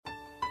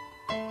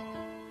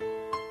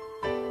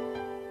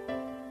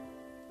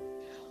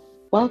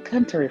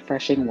Welcome to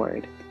Refreshing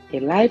Word,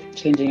 a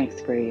life-changing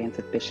experience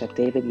with Bishop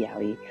David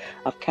Yali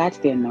of Catch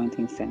the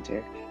Anointing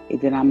Center, a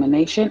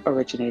denomination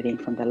originating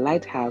from the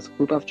Lighthouse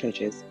Group of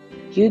Churches,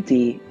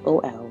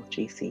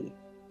 UDOLGC.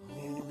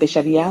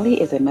 Bishop Yali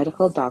is a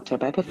medical doctor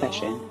by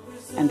profession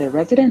and the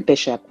resident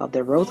bishop of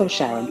the Rose of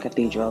Sharon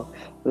Cathedral,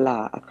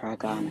 La Accra,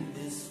 Ghana.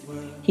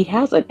 He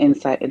has an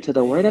insight into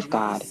the Word of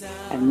God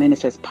and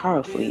ministers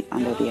powerfully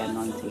under the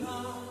anointing.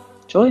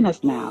 Join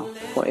us now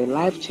for a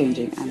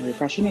life-changing and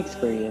refreshing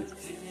experience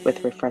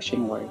with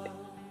Refreshing Word.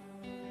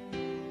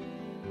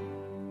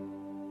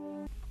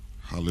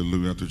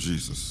 Hallelujah to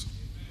Jesus.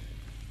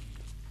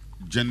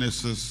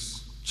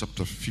 Genesis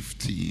chapter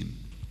 15,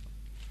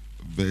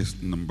 verse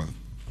number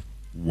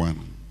 1.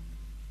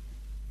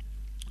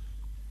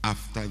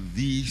 After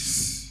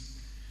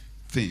these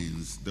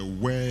things, the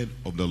word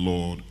of the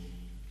Lord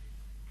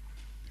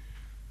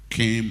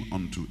came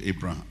unto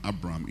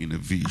Abram in a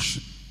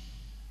vision,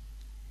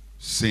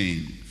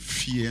 saying,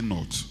 Fear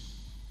not,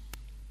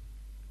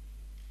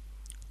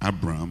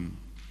 Abram,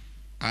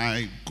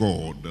 I,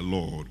 God the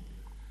Lord,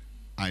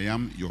 I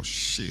am your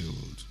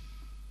shield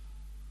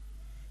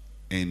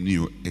and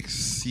your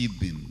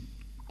exceeding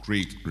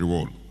great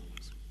reward.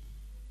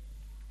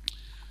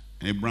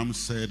 Abram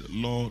said,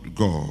 Lord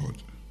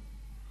God,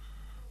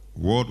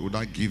 what would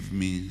I give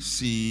me,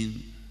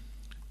 seeing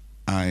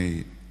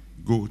I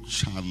go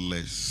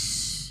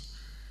childless,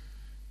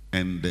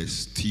 and the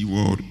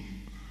steward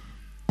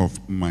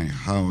of my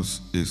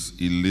house is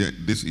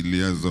this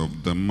Eliezer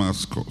of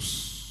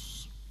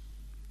Damascus?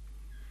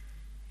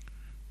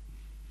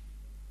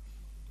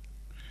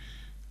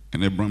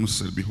 And Abram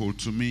said, Behold,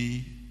 to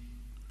me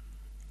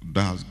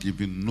thou hast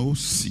given no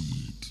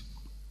seed,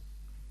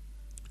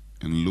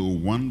 and lo,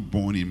 one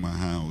born in my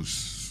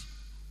house,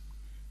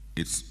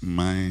 it's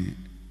my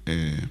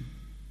heir.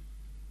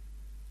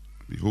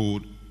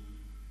 Behold,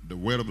 the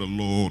word of the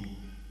Lord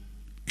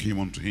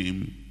came unto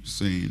him,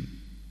 saying,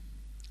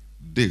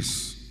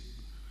 This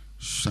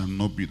shall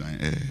not be thine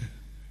heir,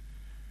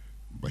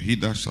 but he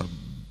that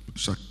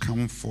shall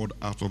come forth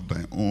out of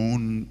thy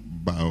own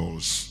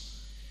bowels,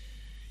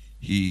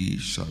 he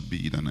shall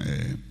be thine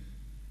heir.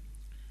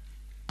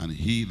 And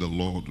he, the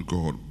Lord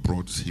God,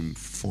 brought him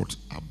forth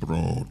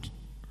abroad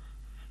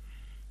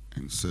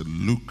and said,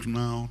 Look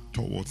now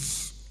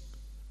towards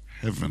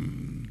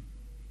heaven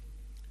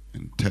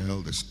and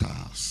tell the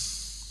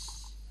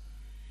stars,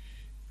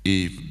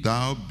 if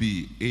thou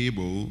be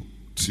able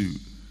to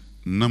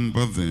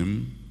number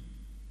them.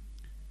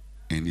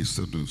 And he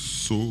said,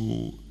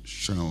 So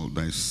shall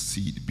thy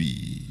seed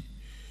be.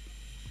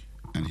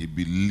 And he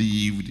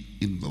believed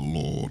in the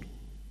Lord,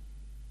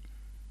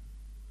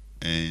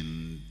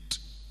 and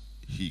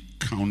he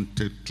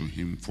counted to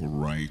him for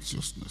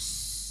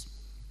righteousness.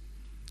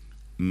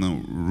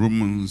 Now,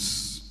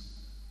 Romans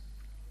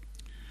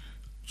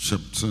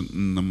chapter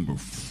number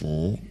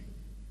 4,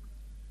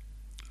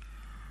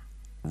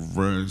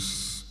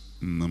 verse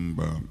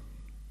number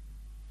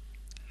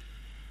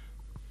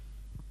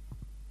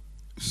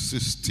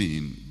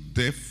 16.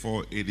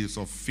 Therefore it is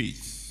of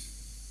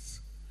faith,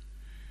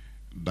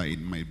 that it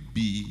might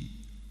be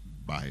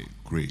by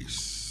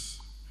grace,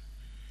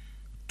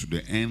 to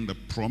the end the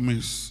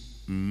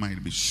promise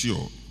might be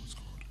sure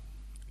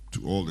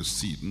to all the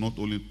seed, not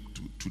only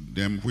to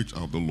them which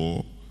are of the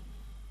law,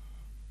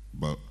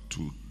 but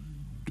to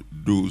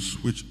those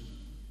which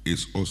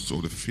is also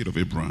the faith of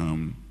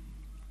Abraham,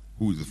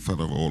 who is the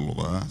father of all of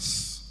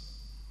us.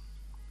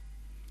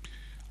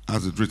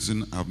 As it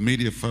written, I've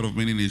made you a father of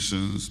many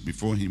nations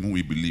before him whom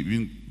we believe,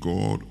 in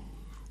God,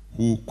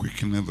 who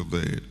quickeneth the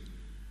dead,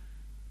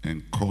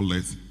 and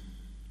calleth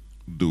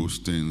those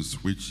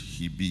things which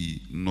he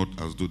be not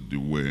as though they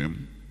were,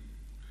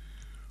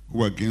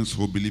 who against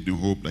hope believed in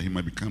hope, that he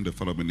might become the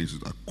father of many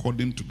nations,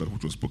 according to that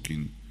which was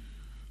spoken,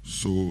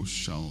 so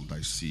shall thy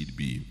seed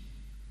be.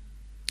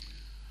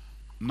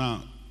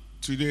 Now,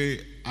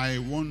 today I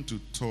want to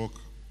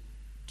talk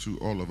to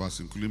all of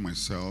us, including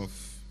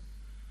myself,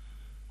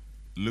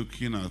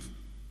 looking at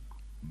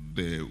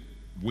the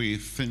way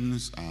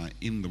things are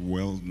in the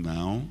world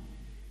now,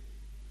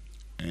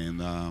 and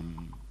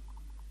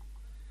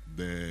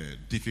the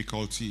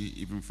difficulty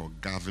even for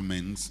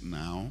governments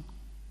now.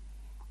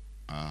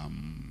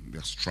 There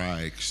are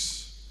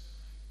strikes,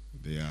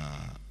 there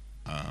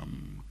are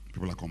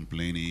people are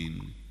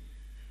complaining,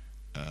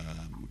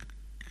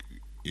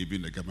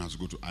 even the government has to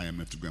go to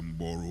IMF to go and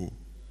borrow,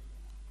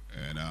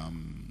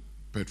 and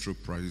petrol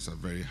prices are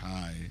very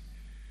high,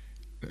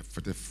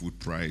 the food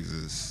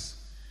prices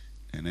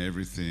and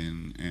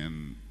everything,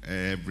 and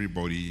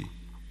everybody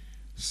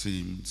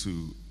seems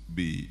to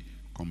be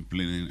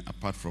complaining,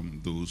 apart from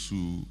those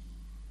who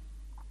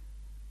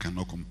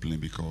cannot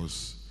complain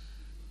because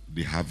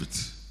they have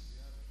it.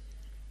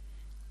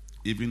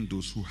 Even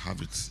those who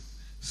have it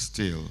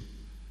still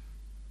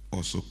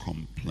also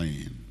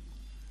complain.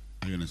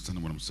 Are you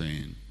understanding what I'm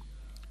saying?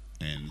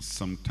 And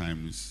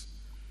sometimes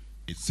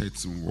it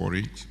sets in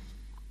worry,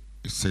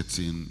 it sets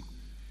in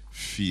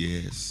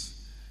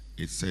fears,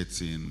 it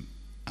sets in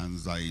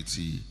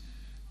anxiety,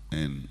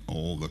 and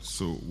all that.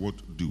 So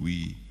what do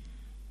we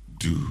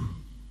do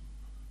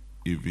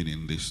even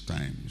in these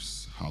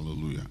times?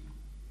 Hallelujah.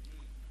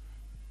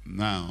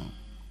 Now,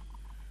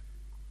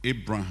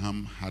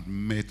 Abraham had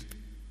met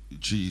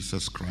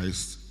Jesus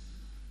Christ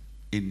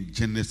in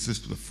Genesis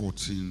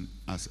 14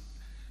 as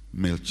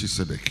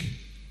Melchizedek.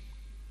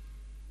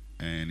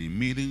 And in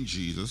meeting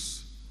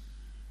Jesus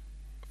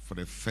for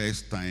the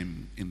first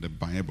time in the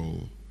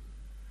Bible,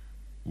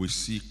 we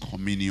see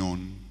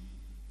communion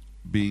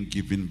being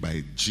given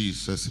by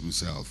Jesus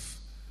himself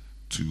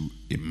to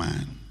a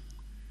man.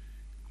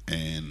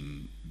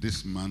 And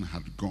this man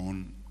had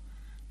gone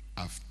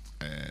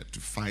to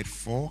fight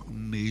 4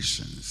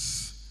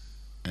 nations,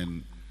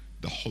 and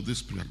the Holy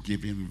Spirit had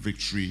given him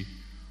victory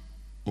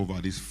over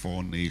these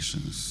 4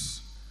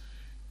 nations.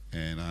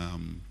 And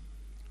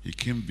he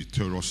came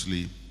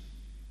victoriously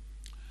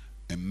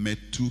and met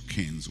 2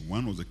 kings.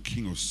 One was the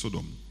king of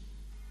Sodom,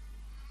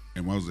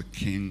 and one was the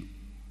king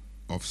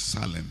of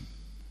Salem.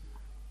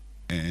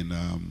 And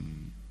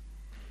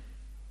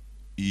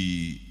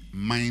he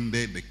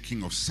minded the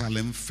king of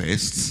Salem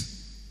first,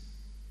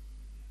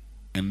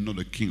 and not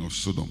the king of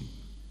Sodom.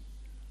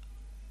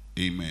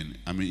 Amen.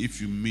 I mean,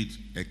 if you meet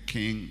a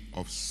king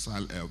of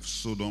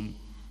Sodom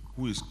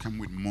who is come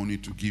with money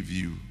to give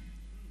you,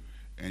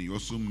 and you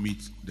also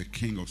meet the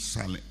king of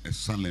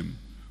Salem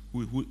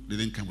who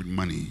didn't come with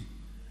money,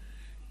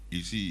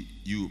 you see,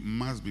 you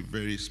must be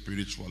very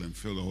spiritual and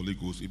feel the Holy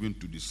Ghost even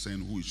to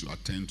discern who you should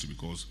attend to,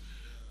 because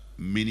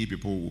many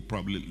people will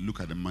probably look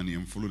at the money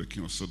and follow the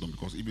king of Sodom,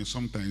 because even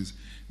sometimes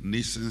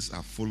nations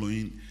are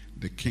following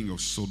the king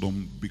of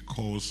Sodom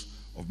because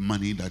of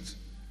money that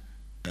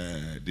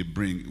they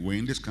bring. We're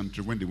in this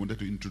country when they wanted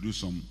to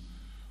introduce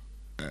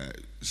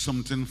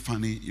something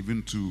funny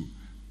even to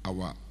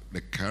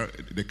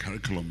the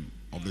curriculum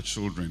of the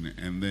children,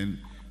 and then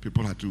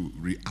people had to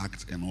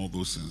react and all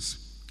those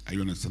things. Are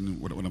you understanding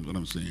what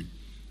I'm saying?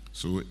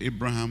 So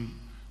Abraham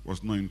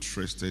was not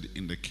interested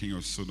in the king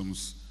of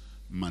Sodom's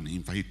money.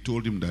 In fact, he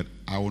told him that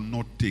I will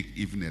not take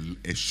even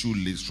a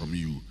shoelace from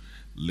you,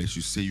 lest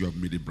you say you have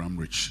made Abraham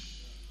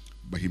rich.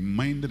 But he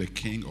minded the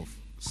king of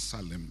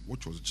Salem,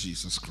 which was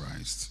Jesus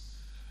Christ.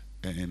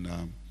 And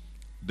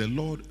the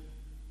Lord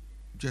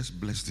just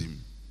blessed him.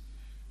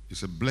 He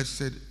said,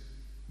 blessed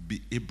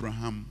be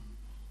Abraham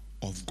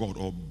of God,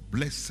 or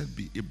blessed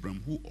be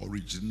Abraham who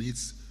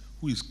originates,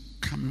 who is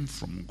coming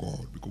from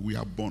God, because we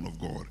are born of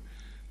God.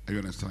 Are you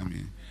understanding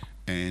me?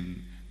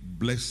 And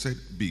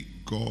blessed be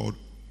God,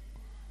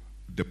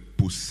 the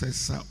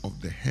possessor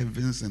of the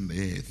heavens and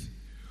the earth,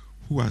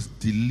 who has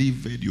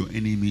delivered your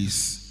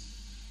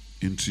enemies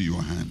into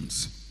your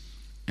hands.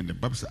 And the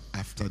Bible says,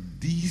 after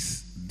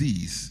these,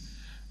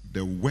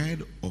 the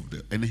word of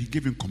and he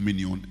gave him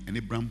communion, and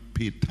Abraham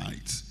paid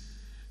tithes,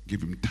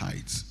 gave him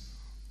tithes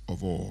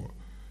of all.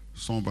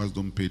 Some of us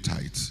don't pay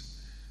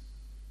tithes.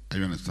 Are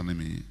you understanding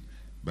me?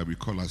 But we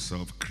call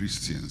ourselves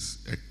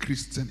Christians. A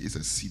Christian is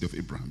a seed of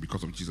Abraham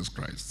because of Jesus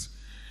Christ.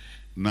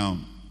 Now,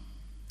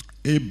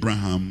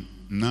 Abraham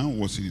now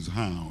was in his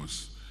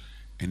house,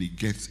 and he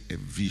gets a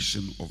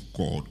vision of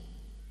God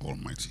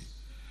Almighty.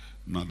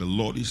 Now the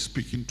Lord is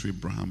speaking to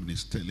Abraham, and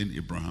he's telling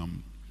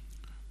Abraham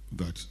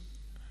that,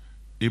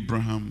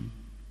 Abraham,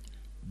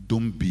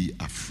 don't be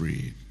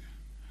afraid.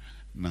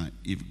 Now,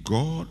 if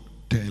God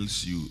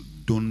tells you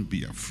don't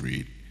be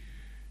afraid,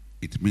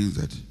 it means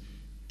that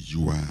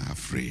you are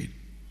afraid.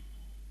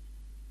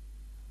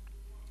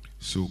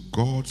 So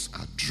God's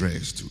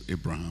address to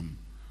Abraham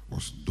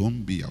was,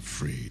 don't be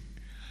afraid.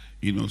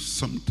 You know,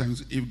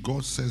 sometimes if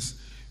God says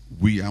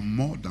we are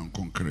more than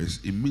conquerors,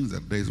 it means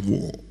that there's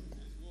war.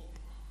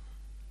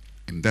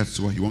 And that's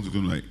why he wants to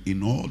do, like,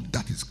 in all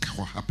that is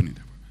happening,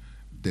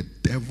 the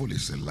devil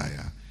is a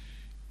liar.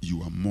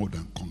 You are more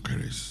than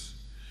conquerors.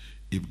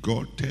 If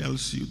God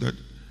tells you that,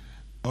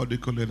 how they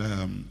call it,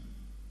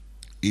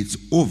 it's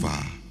over,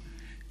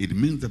 it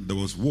means that there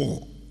was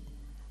war,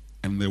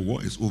 and the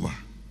war is over.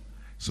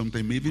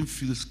 Sometimes you even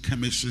feel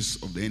skirmishes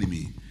of the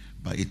enemy,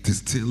 but it is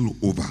still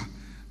over.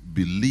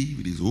 Believe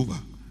it is over.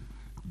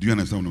 Do you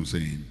understand what I'm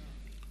saying?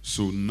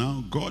 So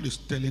now God is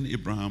telling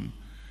Abraham,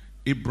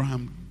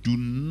 Abraham, do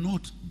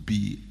not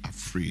be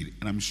afraid.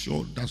 And I'm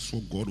sure that's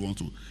what God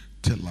wants to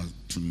tell us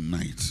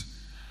tonight.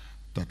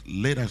 That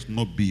let us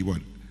not be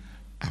what?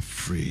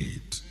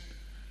 Afraid.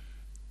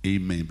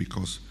 Amen.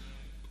 Because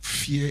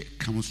fear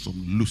comes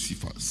from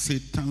Lucifer.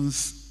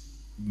 Satan's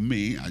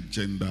main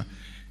agenda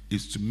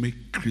is to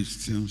make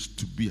Christians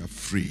to be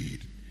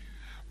afraid,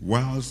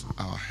 whilst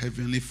our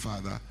Heavenly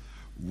Father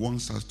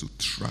wants us to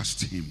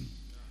trust him.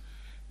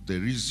 The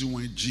reason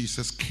why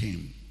Jesus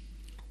came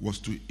was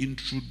to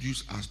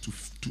introduce us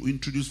to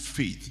introduce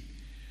faith.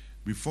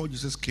 Before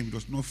Jesus came, it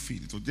was not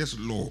faith, it was just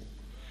law.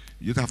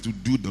 You just have to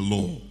do the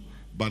law.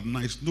 But now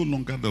it's no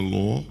longer the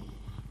law,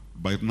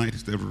 but now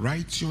it's the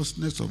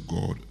righteousness of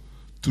God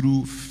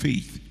through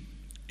faith.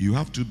 You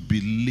have to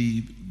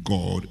believe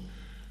God.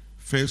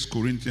 1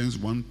 Corinthians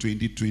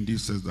 1:20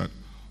 says that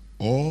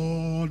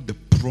all the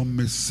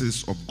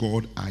promises of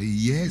God are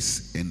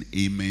yes and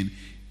amen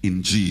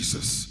in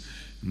Jesus.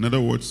 In other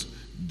words,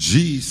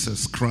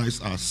 Jesus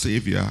Christ, our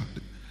Savior,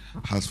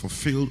 has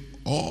fulfilled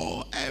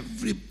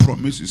every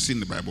promise you see in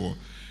the Bible.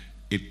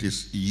 It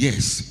is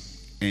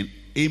yes, and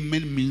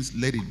amen means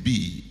let it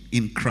be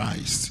in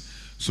Christ.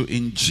 So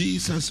in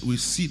Jesus we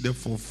see the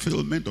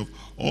fulfillment of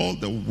all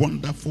the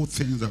wonderful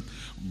things that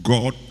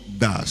God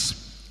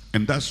does.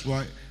 And that's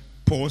why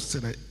Paul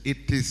said that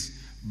it is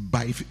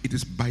by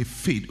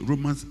faith.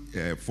 Romans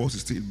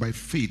 4:16, by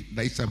faith,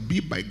 that it shall be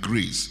by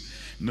grace.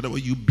 In other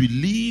words, you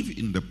believe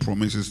in the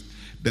promises,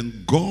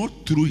 then God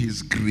through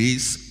his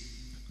grace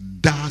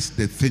does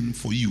the thing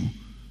for you.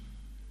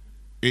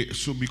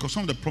 So because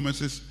some of the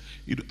promises,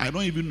 I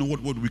don't even know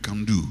what we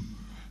can do.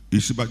 You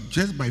see, but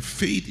just by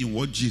faith in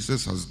what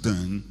Jesus has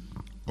done,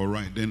 all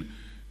right, then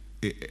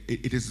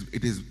it is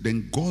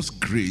then God's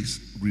grace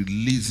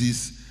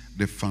releases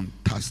the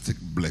fantastic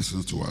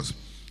blessings to us.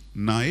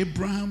 Now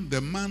Abraham,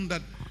 the man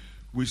that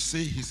we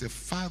say he's a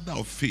father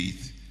of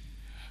faith,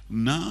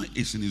 now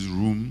is in his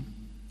room,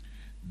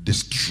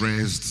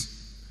 distressed,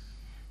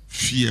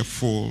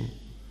 fearful,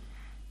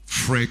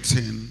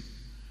 fretting,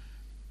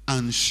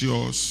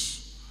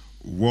 anxious,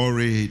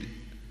 worried,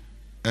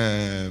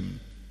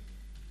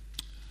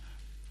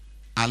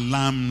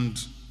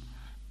 alarmed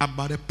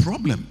about a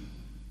problem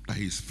that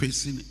he's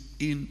facing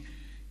in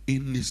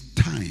his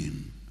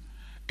time.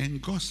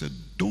 And God said,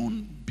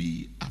 don't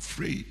be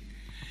afraid.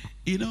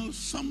 You know,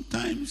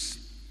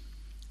 sometimes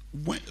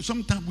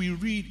we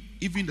read,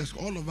 even as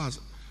all of us,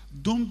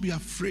 don't be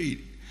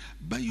afraid.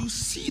 But you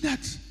see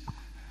that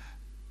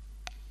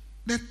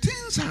the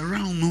things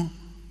around, no?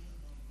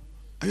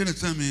 Are you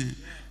understand me?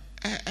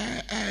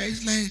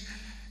 It's like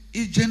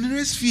it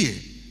generates fear.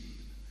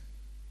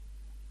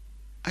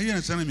 Are you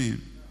understanding me?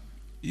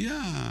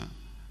 Yeah.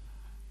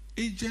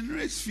 It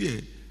generates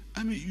fear.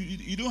 I mean,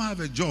 you don't have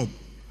a job,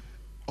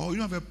 or you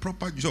don't have a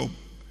proper job,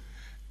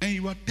 and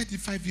you are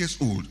 35 years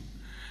old,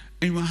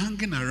 and you are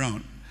hanging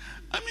around.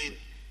 I mean,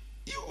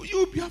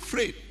 you'll be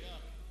afraid.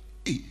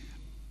 Hey,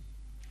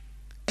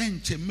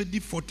 Enche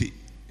middle 40.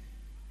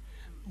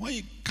 When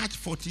you catch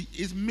 40,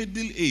 it's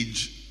middle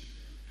age.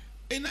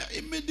 In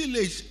middle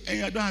age, and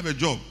you don't have a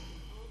job,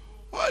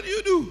 what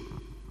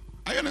do?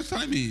 Are you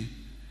understanding me?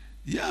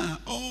 Yeah.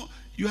 Or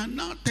you are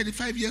now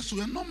 35 years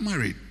old, you are not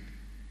married.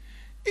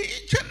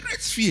 It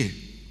generates fear.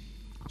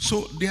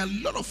 So there are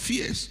a lot of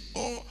fears.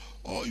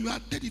 Or you are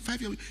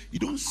 35 years old, you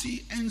don't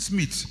see ends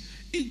meet.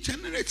 It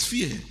generates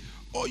fear.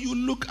 Or you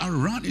look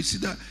around and see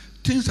that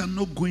things are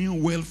not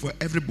going well for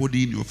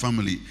everybody in your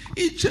family.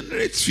 It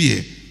generates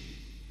fear.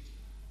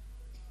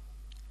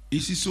 You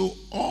see, so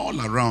all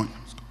around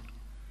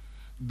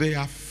there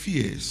are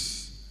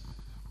fears.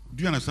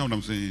 Do you understand what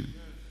I'm saying?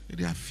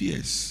 There are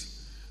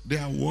fears.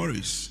 There are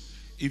worries.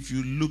 If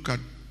you look at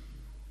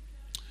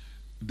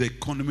the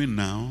economy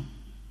now,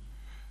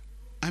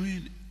 I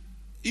mean,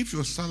 if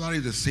your salary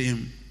is the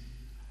same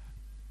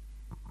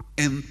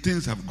and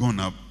things have gone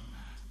up,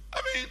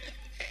 I mean,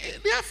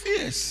 there are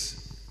fears.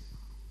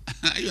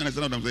 You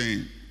understand what I'm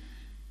saying?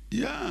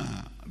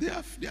 Yeah, there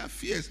are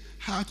fears.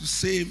 How to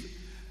save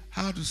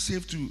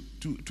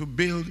to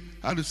build,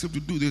 how to save to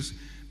do this.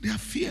 There are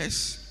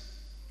fears.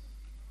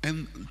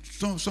 And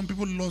some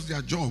people lost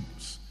their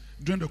jobs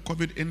during the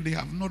COVID and they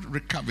have not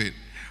recovered.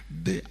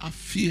 There are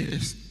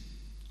fears.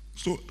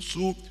 So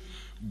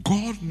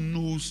God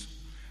knows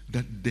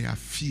that there are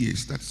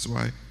fears. That's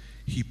why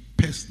he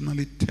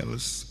personally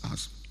tells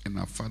us and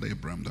our father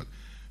Abraham that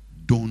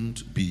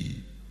don't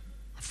be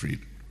afraid.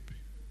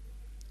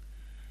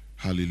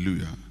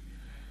 Hallelujah.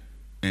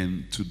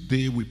 And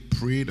today we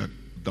pray that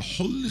the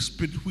Holy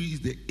Spirit, who is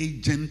the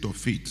agent of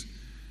faith,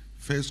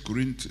 2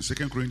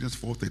 Corinthians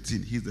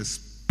 4:13, he's the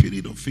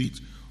spirit of faith,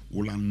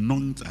 will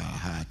anoint our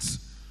hearts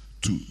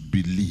to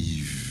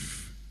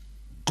believe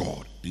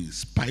God in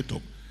spite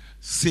of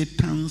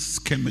Satan's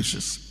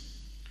skirmishes.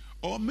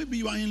 Or maybe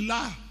you are in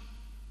law.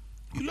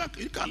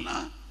 You can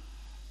law.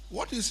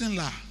 What is in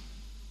law?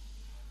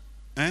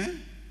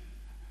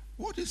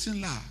 What is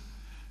in law?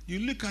 You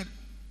look at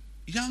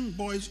young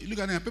boys, you look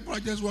at them, people are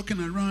just walking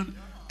around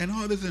and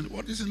all this. And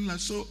what is in law?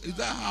 So is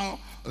that how?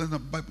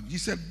 But he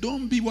said,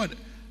 don't be what?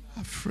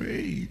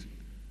 Afraid.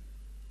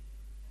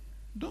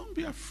 Don't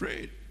be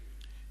afraid.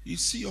 You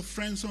see your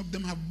friends, some of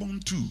them have born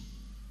two.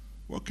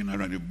 Walking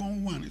around, you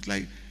born one. It's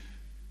like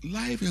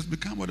life has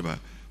become whatever.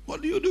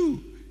 What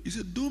do? He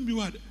said, don't be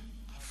what?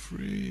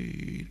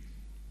 Afraid.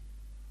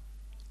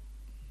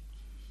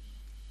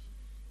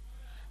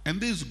 And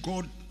this is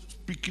God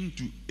speaking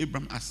to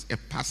Abraham as a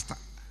pastor.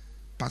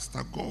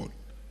 Pastor God.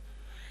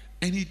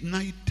 And now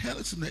he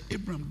tells him that,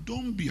 Abraham,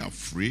 don't be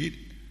afraid.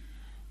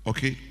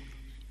 Okay?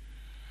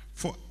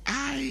 For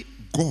I,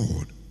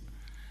 God,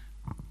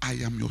 I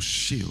am your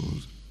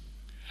shield.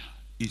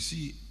 You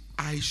see,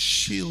 I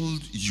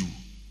shield you.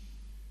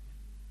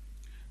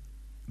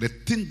 The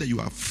thing that you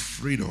are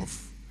afraid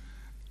of,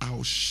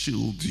 I'll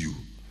shield you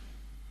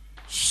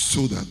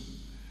so that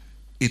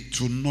it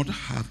will not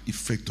have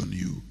effect on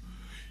you.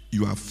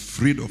 You are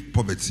afraid of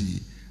poverty,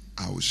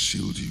 I will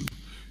shield you.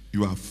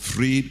 You are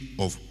afraid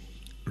of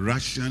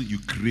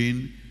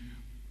Russian-Ukraine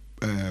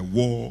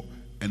war,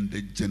 and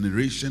the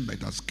generation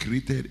that has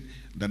created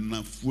that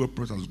now fuel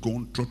price has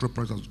gone, tractor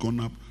price has gone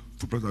up,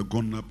 food price has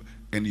gone up,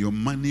 and your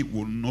money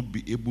will not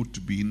be able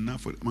to be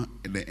enough at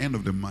the end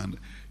of the month.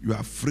 You are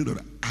afraid of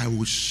that. I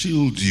will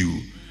shield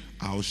you.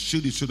 I will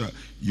shield you so that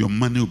your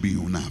money will be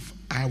enough.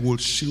 I will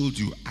shield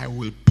you. I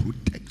will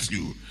protect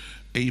you.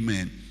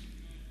 Amen.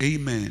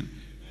 Amen.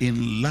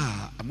 In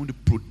law, I'm going to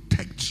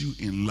protect you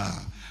in law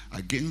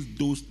against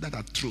those that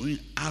are throwing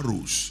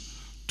arrows,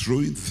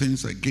 throwing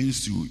things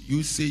against you.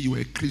 You say you are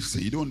a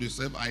Christian. You don't want to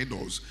serve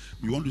idols.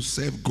 You want to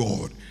serve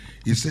God.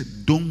 He said,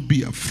 don't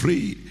be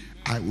afraid.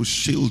 I will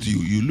shield you.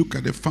 You look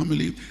at the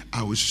family,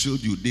 I will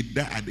shield you. They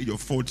die at the age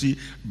of 40,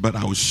 but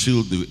I will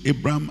shield you.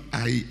 Abraham,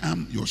 I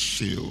am your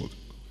shield.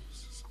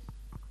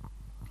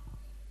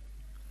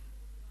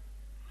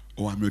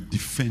 Or I'm your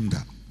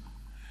defender.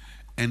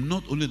 And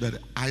not only that,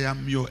 I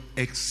am your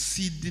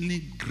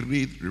exceedingly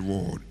great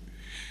reward.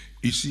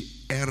 You see,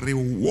 a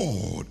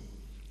reward,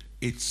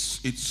 it's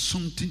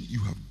something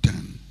you have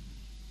done,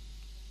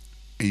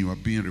 and you are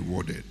being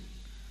rewarded.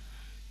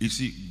 You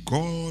see,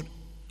 God,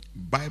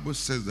 Bible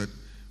says that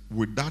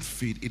without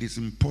faith, it is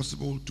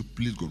impossible to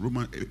please God.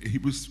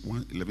 Hebrews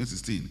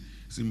 1:11-16.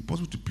 It's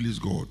impossible to please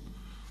God.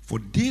 For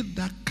they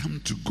that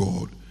come to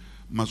God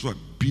must what?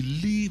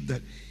 Believe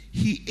that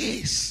He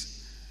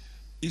is.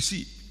 You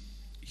see,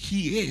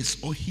 He is,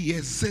 or He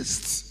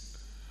exists,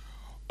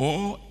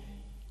 or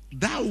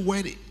that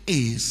word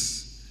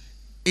is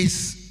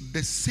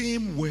the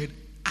same word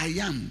I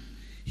am.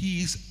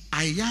 He is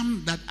I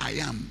am that I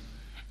am.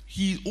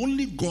 He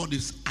only God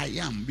is I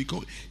am,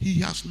 because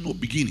He has no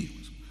beginning.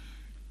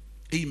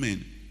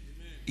 Amen.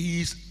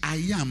 He is I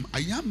am.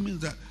 I am means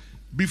that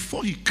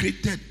before He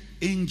created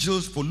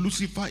angels for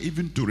Lucifer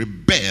even to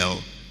rebel,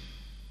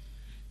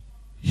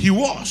 He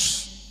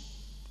was.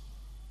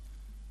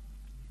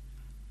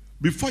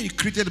 Before He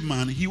created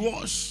man, He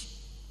was.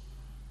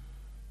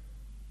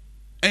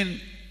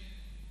 And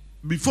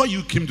before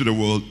you came to the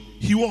world,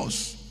 He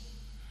was.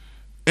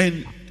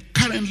 And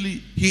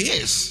currently, He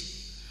is.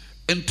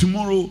 And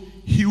tomorrow,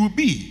 He will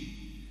be.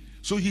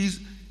 So He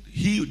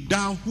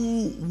thou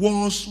who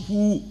was,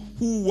 who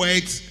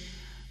works,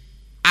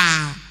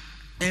 are,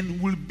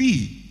 and will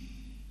be.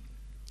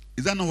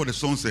 Is that not what the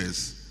song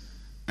says?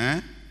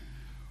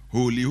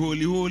 Holy,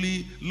 holy,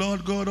 holy,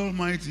 Lord God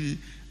Almighty.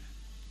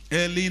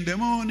 Early in the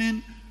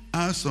morning,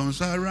 our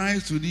sons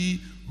arise to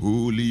Thee.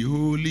 Holy,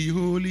 holy,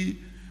 holy,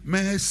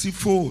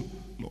 merciful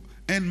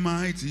and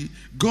mighty,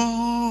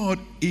 God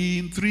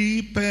in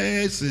three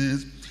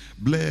persons,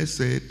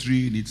 blessed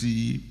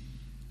Trinity.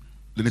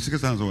 Then the second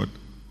stanza, what?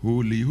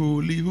 Holy,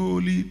 holy,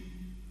 holy.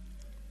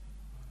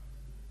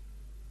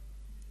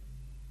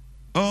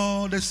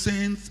 All the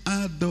saints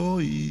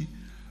adore Ye.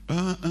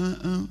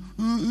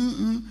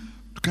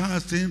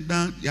 Casting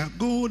down your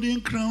golden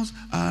crowns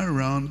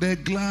around the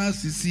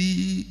glassy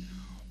sea.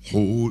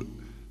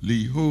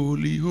 Holy,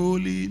 holy,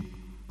 holy.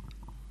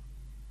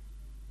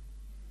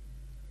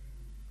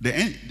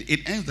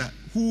 It ends that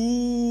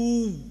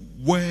who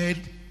word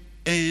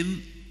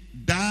and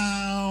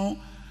thou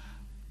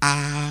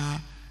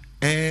are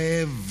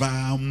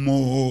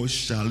evermore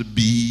shall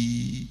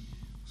be.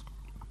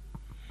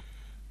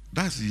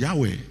 That's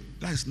Yahweh.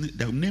 That's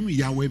the name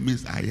Yahweh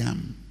means I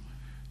am.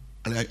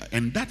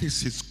 And that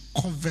is His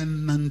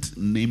covenant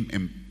name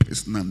and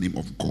personal name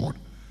of God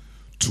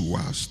to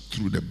us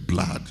through the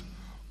blood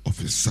of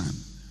His Son.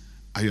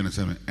 Are you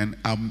understand?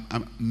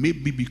 And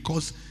maybe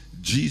because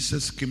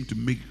Jesus came to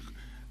make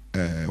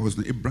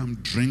Abraham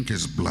drink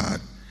His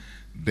blood,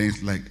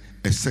 there's like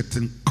a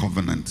certain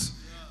covenant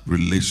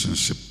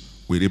relationship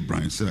with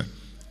Abraham. So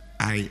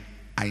I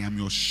am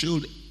your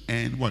shield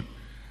and what?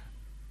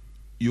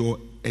 Your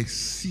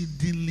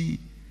exceedingly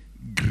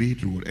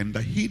great reward. And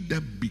that he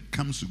that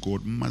becomes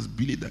God must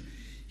believe that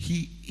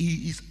he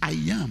is I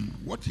am.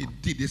 What He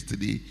did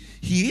yesterday,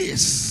 He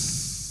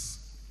is.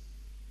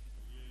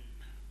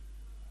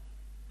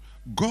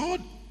 God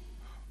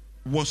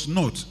was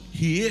not.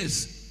 He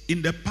is.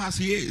 In the past,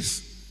 He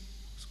is.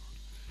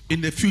 In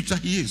the future,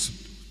 He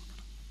is.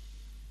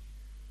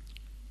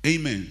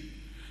 Amen.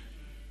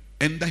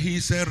 And that He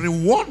is a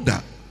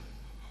rewarder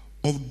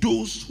of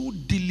those who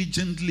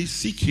diligently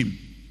seek Him.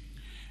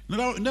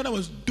 In other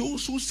words,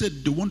 those who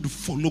said they want to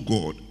follow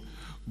God,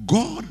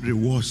 God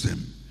rewards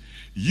them.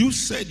 You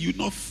said you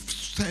not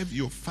serve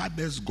your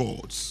father's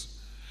gods.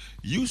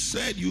 You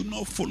said you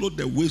not follow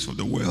the ways of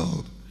the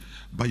world,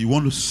 but you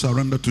want to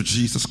surrender to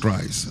Jesus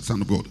Christ,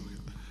 Son of God.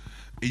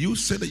 You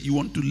said that you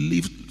want to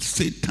leave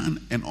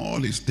Satan and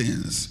all his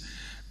things,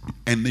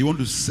 and you want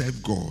to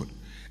serve God.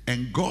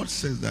 And God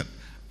says that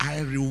I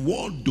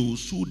reward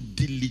those who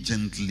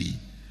diligently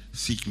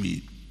seek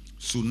Me.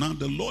 So now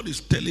the Lord is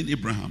telling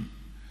Abraham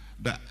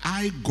that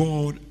I,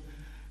 God,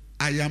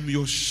 I am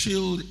your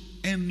shield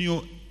and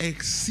your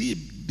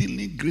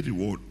exceedingly great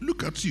reward.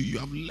 Look at you. You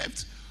have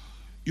left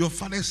your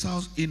father's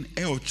house in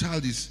Ur of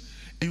Chaldees,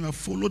 and you have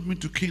followed Me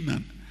to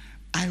Canaan.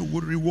 I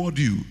will reward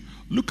you.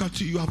 Look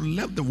at you. You have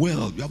left the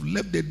world. You have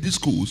left the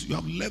discos. You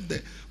have left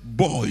the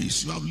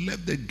boys. You have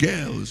left the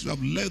girls. You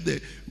have left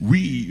the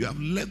weed. You have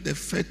left the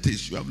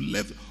fetish. You have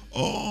left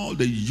all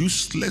the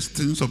useless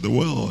things of the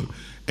world.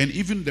 And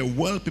even the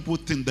world, people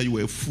think that you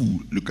are a fool.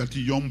 Look at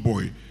you, young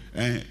boy.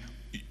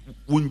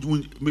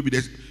 When maybe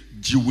there's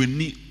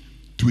Jiweni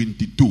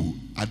 22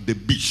 at the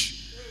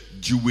beach.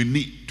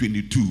 Jiweni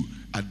 22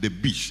 at the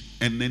beach.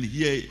 And then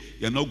here,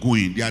 you're not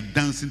going. They are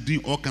dancing,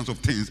 doing all kinds of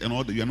things, and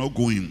all that. You're not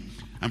going.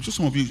 I'm sure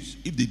some of you,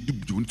 if they do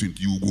 2020,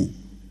 you go.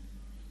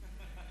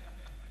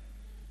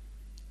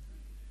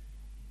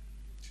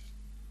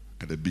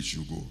 At the beach,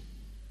 you go.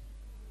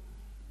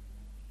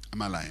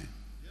 Am I lying?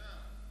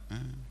 Yeah.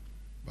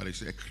 But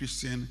it's a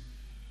Christian,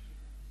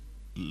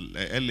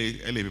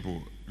 LA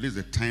people, this is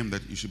the time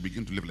that you should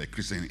begin to live like a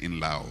Christian in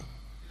Laos.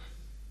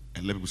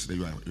 And let people say that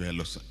you are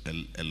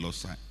a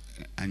Los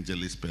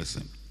Angeles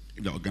person.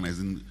 If they're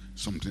organizing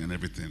something and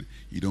everything,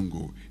 you don't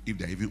go. If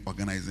they're even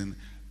organizing,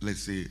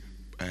 let's say,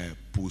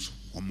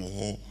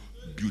 post-homo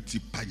beauty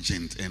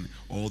pageant and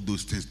all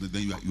those things,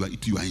 then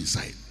you are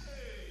inside.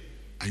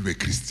 Are you a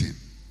Christian?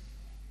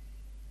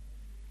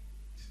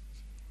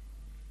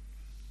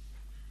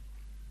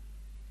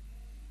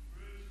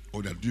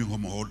 Or they're doing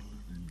homo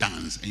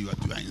dance and you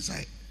are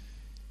inside.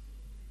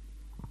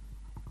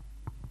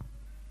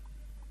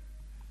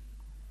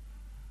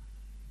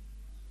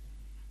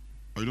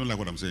 Or you don't like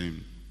what I'm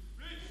saying?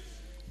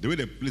 The way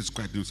the place is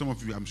quite new. Some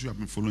of you, I'm sure, have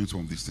been following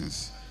some of these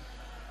things.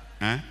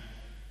 Huh?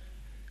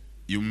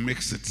 You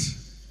mix it.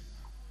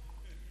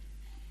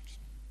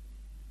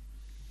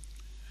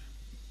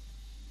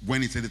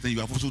 When it's anything, you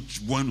have also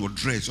worn your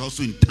dress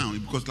also in town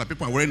because like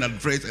people are wearing that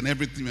dress and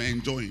everything you're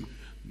enjoying.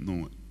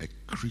 No, a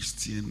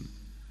Christian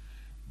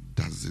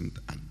doesn't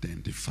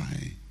identify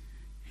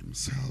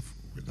himself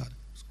with that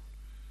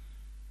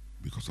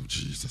because of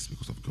Jesus,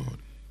 because of God.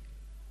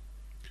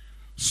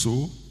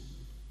 So,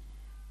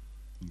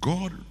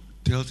 God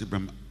tells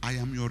Abraham, I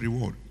am your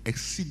reward,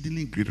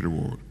 exceedingly great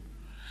reward.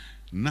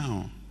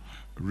 Now,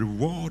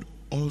 reward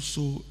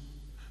also,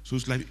 so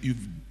it's like you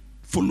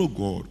follow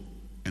God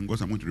and God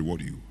says, I'm going to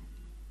reward you.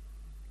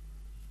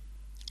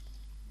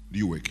 Do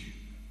you work?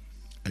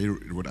 Are you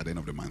rewarded at the end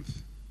of the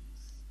month?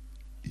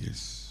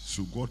 Yes.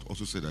 So God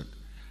also said that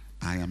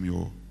I am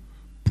your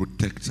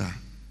protector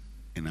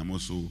and I'm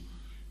also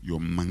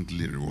your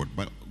monthly reward.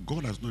 But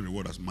God has no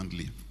reward as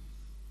monthly.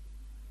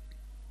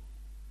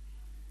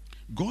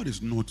 God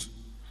is not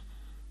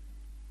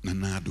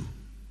Nanado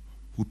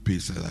who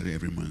pays salary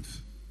every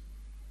month.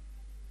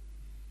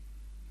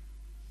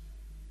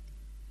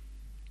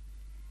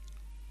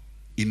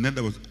 In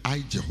other words,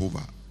 I,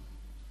 Jehovah,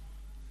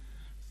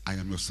 I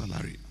am your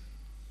salary.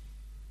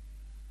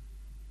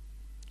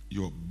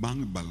 Your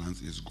bank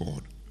balance is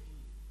God.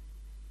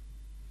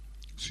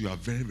 So you are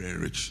very, very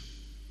rich.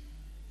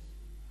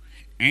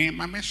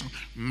 And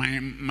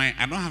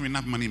I don't have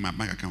enough money in my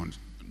bank account.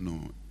 No.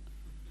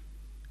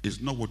 It's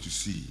not what you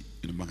see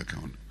in the bank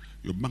account.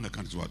 Your bank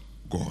account is what?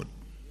 God.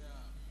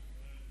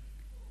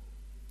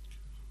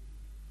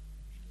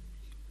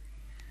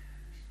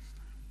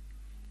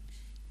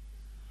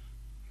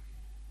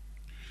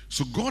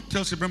 So God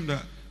tells Abraham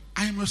that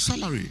I am your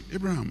salary,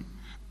 Abraham.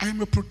 I am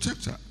your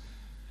protector.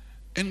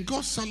 And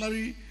God's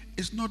salary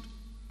is not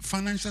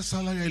financial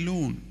salary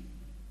alone.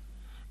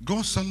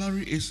 God's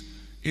salary is,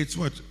 it's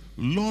what?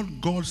 Lord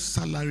God's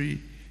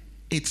salary,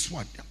 it's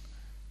what?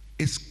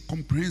 It's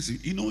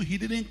comprehensive. You know, he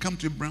didn't come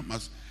to Abraham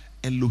as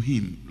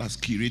Elohim, as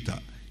creator.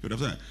 You would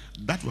have said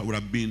that would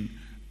have been,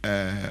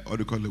 what do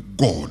you call it,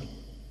 God.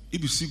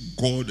 If you see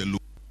God alone.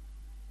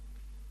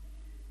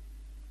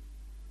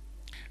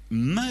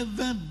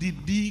 Neither did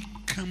he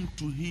come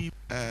to him,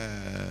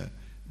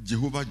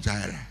 Jehovah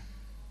Jireh,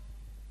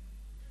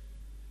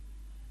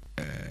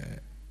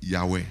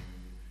 Yahweh,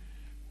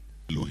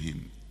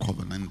 Elohim,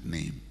 covenant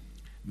name.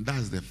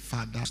 That's the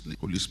Father's name,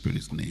 Holy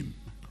Spirit's name.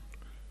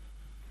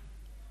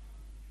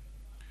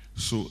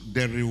 So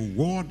the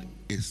reward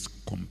is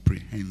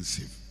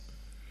comprehensive.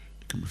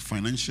 It can be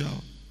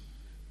financial.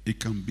 It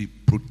can be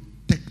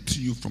protect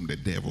you from the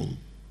devil.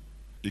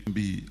 It can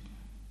be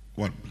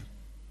what?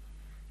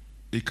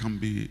 It can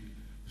be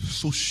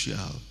social.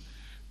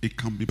 It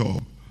can be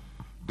God.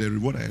 The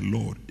reward of the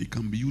Lord. It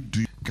can be you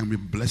doing. It can be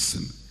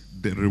blessing.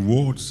 The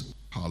rewards.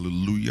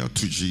 Hallelujah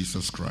to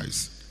Jesus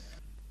Christ.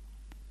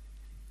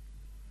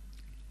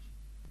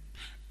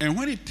 And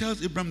when he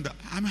tells Abraham that,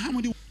 how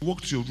many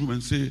walk to your room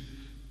and say,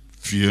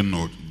 fear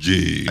not,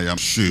 I am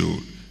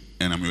shield,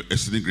 and I'm your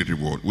exceeding great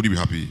reward. Would you be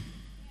happy?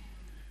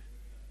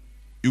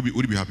 Would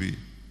you be happy?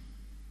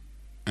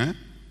 Eh?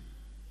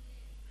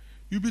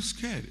 You'll be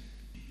scared.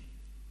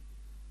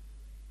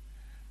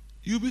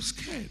 You'll be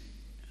scared.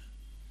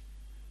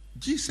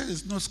 Jesus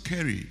is not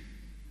scary.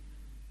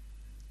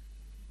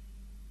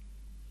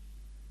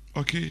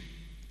 Okay?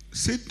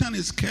 Satan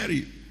is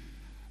scary,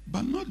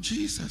 but not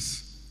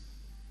Jesus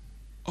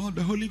or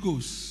the Holy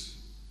Ghost.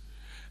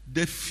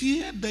 The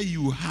fear that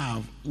you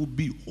have will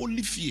be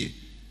holy fear.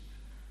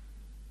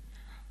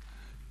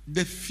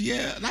 The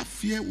fear, that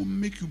fear will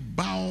make you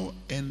bow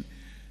and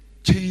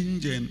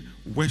change and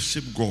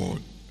worship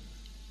God.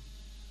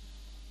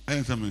 I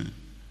understand me?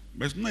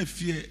 But it's not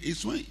fear.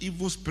 It's when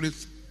evil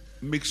spirits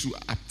makes you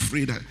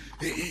afraid that,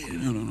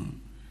 no.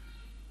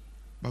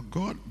 But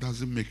God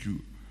doesn't make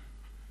you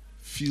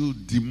feel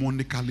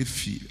demonically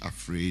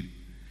afraid.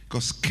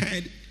 Because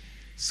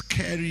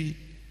scary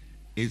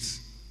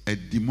is a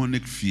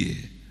demonic fear,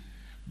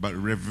 but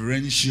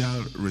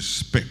reverential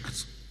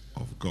respect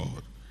of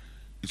God.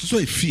 It's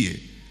also a fear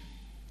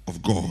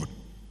of God.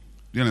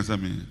 Do you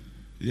understand me?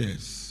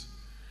 Yes.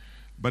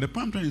 But the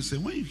point I'm trying to say,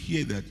 when you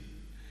hear that,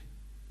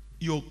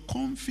 your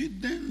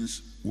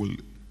confidence will,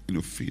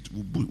 faith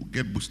will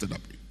get boosted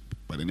up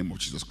by the name of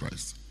Jesus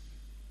Christ.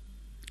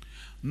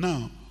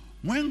 Now,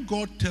 when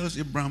God tells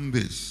Abraham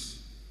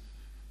this,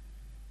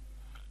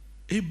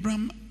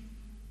 Abraham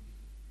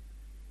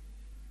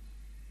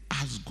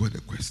asks God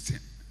a question.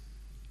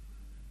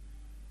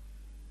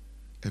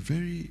 A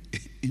very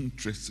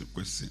interesting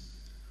question.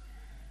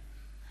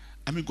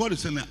 I mean, God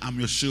is saying, I'm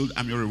your shield,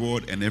 I'm your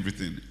reward, and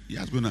everything. He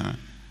has been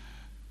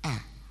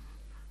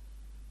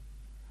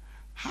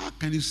how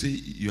can you say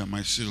you are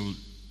my shield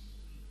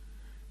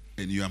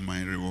and you are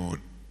my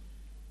reward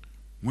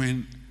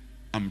when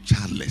I'm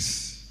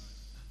childless?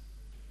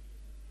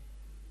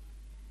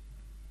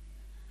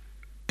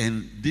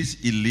 And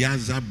this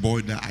Eliezer boy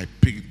that I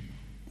picked,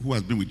 who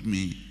has been with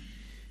me,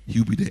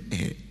 he'll be the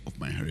heir of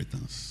my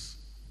inheritance.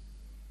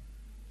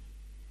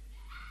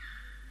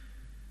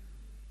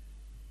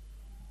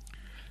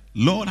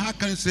 Lord, how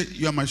can you say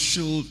you are my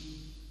shield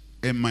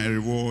and my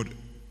reward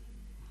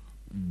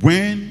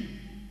when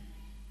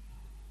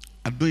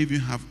I don't even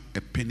have a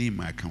penny in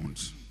my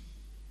account?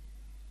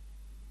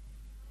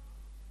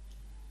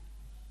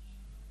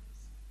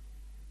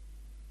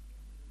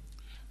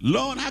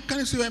 Lord, how can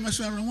you say you are my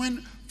shield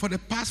when for the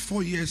past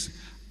 4 years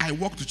I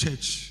walk to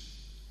church?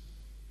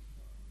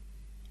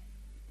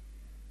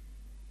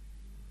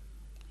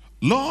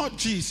 Lord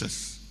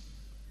Jesus,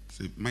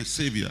 my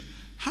Savior,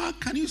 how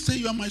can you say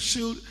you are my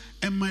shield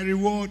and my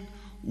reward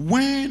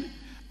when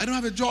I don't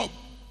have a job?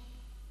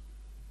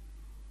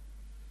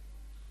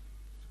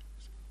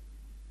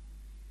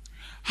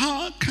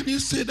 How can you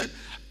say that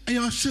I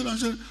am a shield and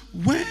shield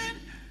when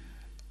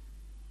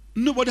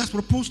nobody has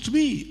proposed to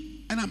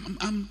me and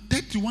I'm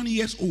 31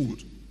 years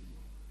old?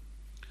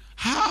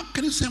 How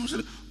can you say I'm a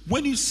shield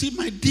when you see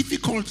my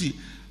difficulty?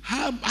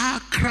 How I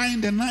cry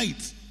in the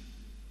night?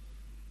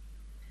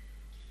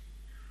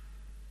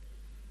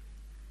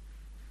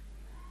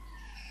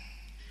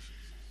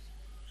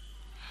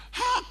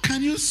 How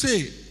can you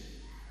say,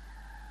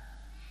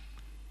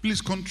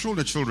 please control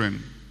the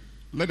children,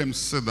 let them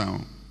sit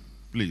down,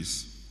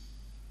 please.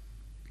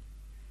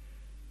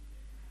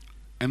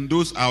 And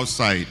those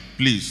outside,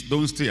 please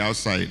don't stay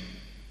outside.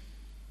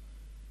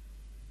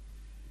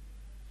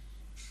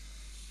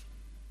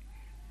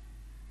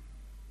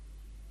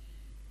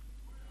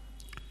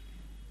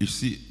 You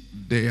see,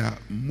 there are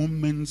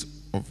moments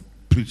of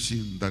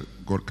preaching that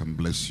God can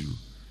bless you.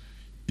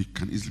 You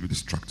can easily be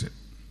distracted.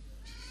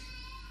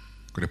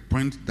 But the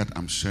point that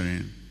I'm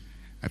sharing,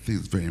 I think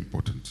it's very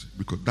important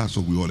because that's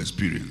what we all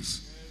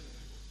experience.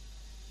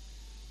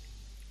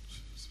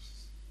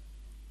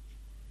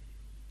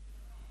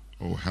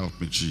 Oh, help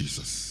me,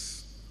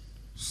 Jesus,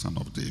 Son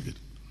of David.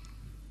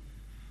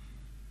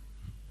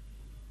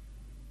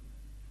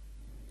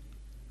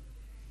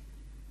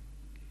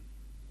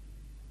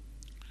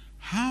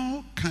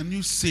 How can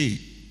you say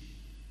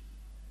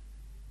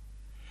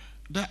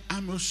that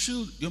I'm your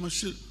shield, you're my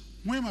shield,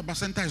 when my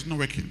bacenta is not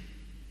working?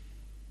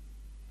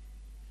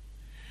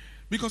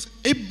 Because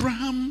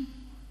Abraham,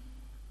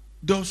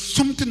 there was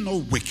something not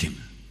working.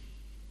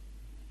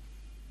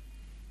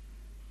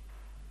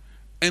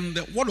 And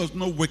what was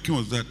not working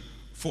was that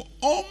for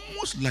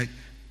almost like,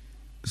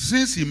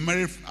 since he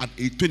married at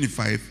age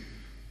 25,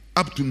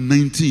 up to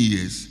 19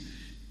 years,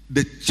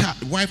 the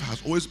wife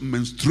has always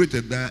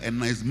menstruated there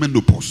and is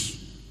menopause.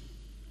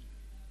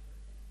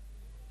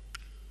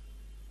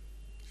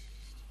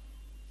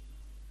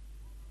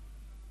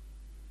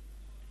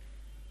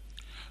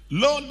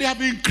 Lord, they have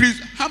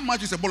increased. How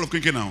much is a bowl of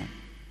kinky now?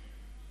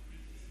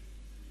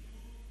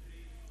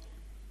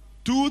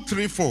 2,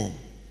 3, 4.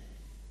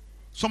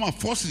 Some are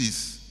 4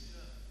 cedis.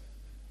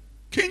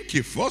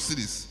 Kinky, 4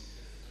 cedis.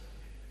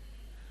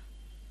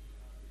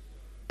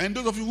 And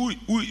those of you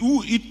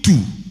who eat 2.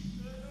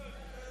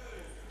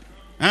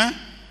 Huh?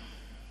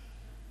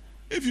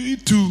 If you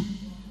eat 2,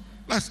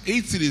 that's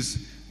 8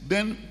 cedis.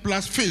 Then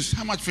plus fish.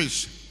 How much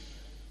fish?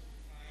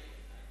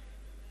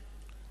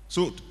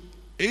 So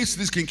 8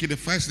 cedis kinky, the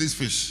 5 cedis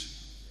fish.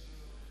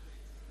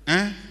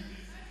 Eh?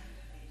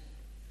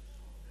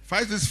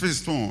 5 cedis fish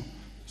small.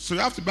 So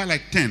you have to buy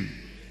like 10.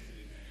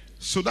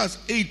 So that's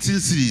 18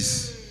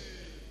 cedis.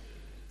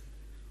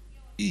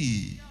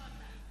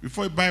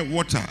 Before you buy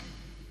water.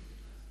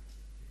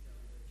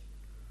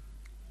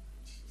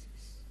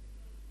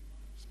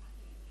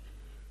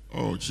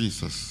 Oh,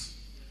 Jesus.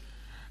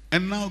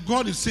 And now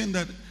God is saying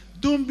that,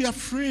 don't be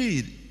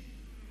afraid.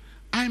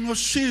 I'm your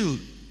shield.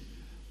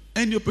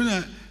 And you're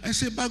and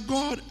say, but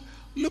God,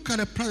 look at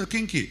the price of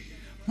kinky.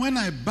 When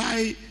I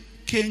buy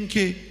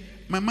K&K,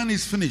 my money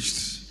is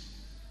finished.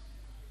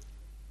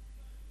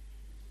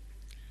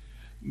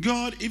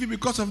 God, even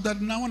because of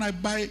that, now when I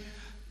buy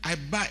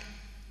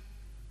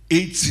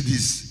 8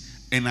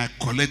 CDs and I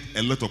collect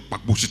a lot of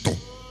pakboshito.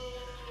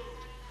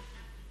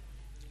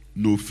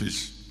 No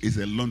fish. It's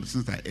a long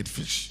since I ate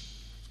fish.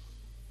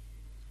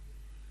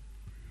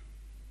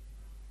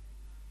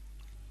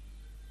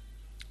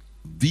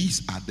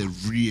 These are the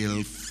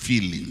real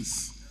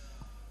feelings.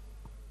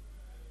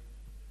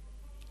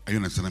 Are you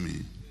understanding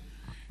me?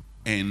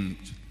 And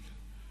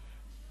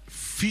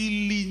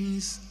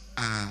feelings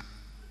are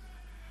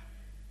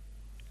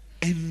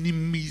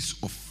enemies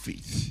of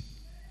faith.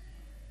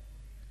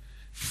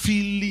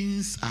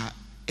 Feelings are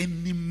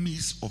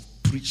enemies of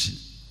preaching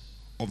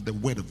of the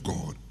word of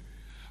God.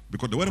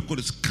 Because the word of God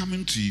is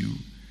coming to you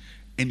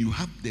and you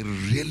have the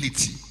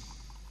reality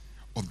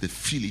of the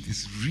feel. It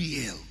is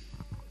real.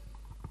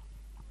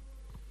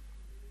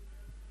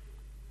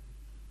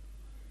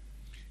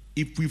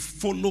 If we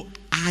follow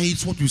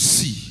eyes, what we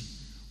see,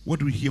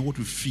 what we hear, what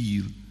we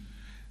feel,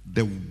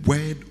 the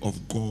word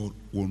of God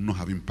will not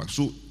have impact.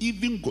 So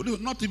even God,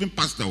 not even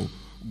pastor,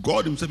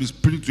 God himself is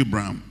preaching to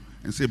Abraham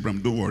and say,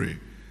 Abraham, don't worry,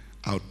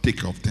 I'll take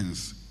care of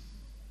things.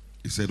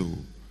 He said, oh,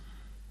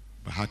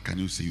 but how can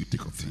you say you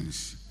take care of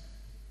things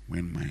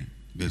when my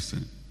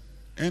destiny?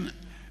 And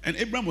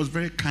Abraham was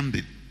very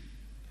candid.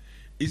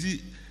 You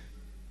see,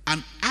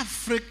 an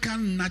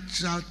African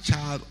natural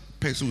child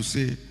person will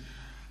say,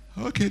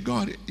 okay,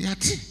 God,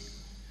 yati.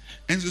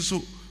 And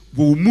so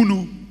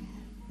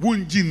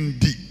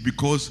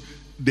because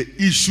the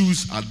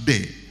issues are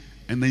there.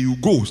 And then you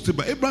go.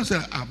 But Abraham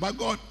said, but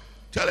God,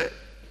 tell it,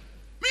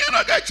 me and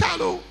I got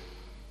child.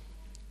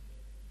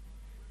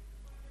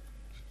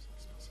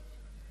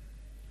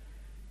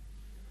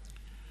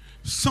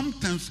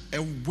 Sometimes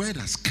a word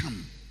has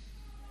come.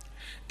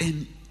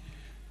 And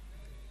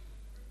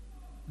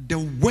the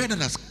word that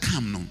has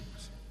come now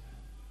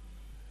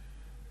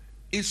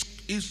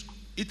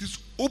it is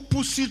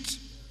opposite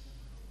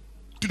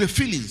to the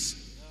feelings.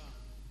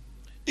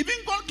 Even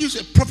God gives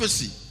a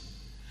prophecy,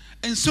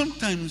 and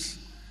sometimes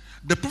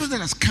the prophecy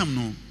that has come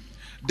now,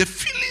 the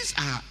feelings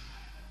are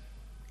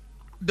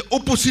the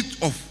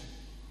opposite of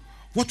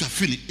what you are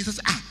feeling. It says,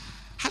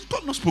 has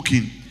God not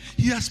spoken?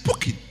 He has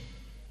spoken.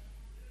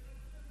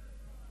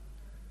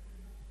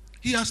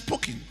 He has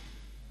spoken.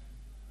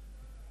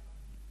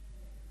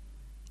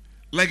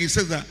 Like he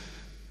says that,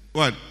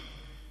 what?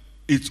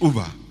 It's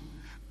over.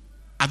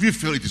 Have you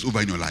felt it is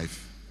over in your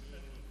life?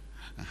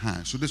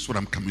 So that's what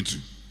I'm coming to.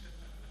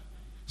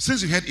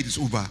 Since you heard it is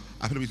over,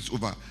 I feel it is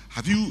over.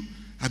 Have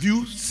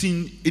you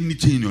seen any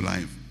change in your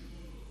life?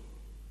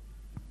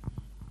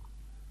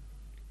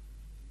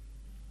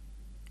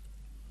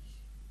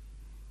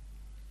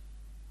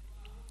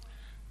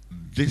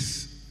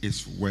 This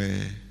is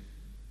where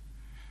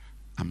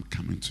I'm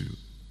coming to.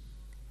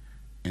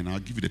 And I'll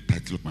give you the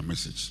title of my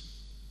message.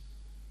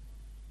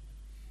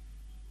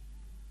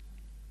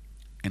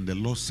 And the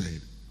Lord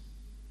said,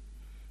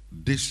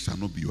 this shall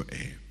not be your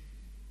heir.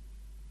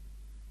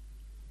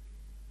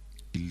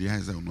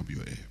 Eliezer will not be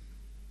your heir.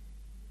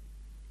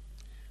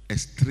 A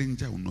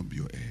stranger will not be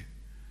your heir,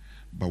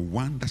 but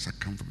one that shall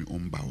come from your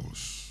own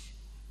bowels.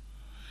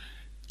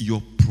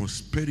 Your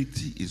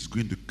prosperity is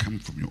going to come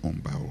from your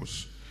own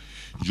bowels.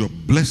 Your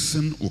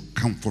blessing will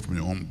come forth from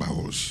your own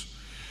bowels.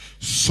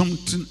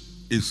 Something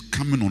is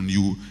coming on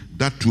you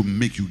that will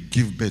make you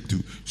give birth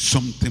to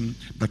something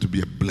that will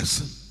be a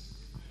blessing.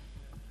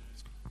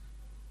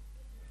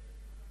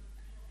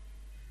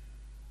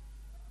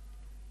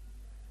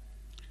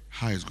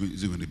 How is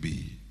it going to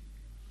be?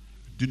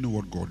 Do you know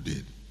what God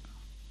did?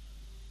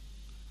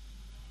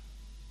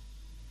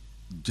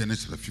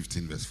 Genesis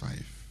 15 verse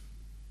 5.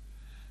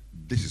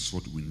 This is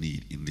what we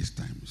need in these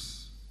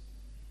times.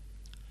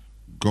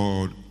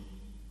 God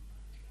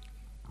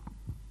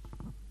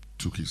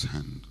took his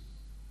hand.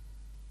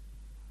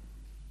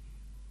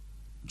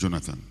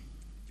 Jonas.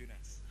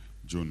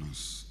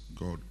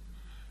 God.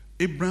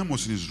 Abraham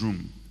was in his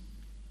room.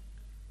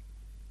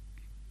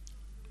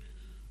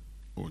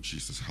 Oh,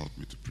 Jesus, help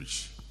me to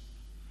preach.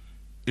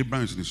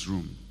 Abraham is in his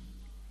room.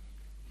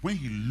 When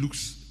he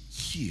looks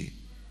here,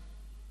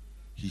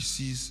 he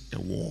sees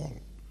a wall.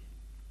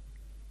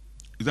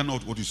 Is that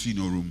not what you see in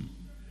your room?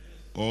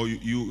 Or when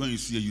you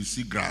see it, you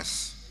see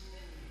grass.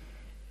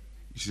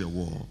 You see a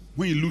wall.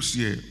 When he looks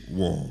here,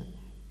 wall.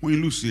 When he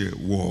looks here,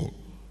 wall.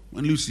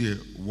 When he looks here,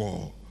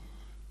 wall.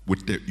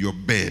 With your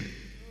bed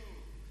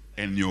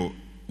and your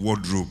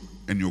wardrobe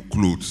and your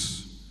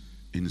clothes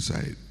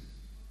inside.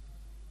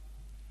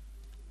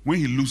 When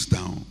he looks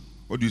down,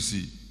 what do you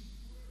see?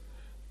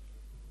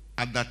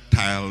 Other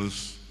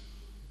tiles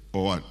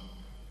or what?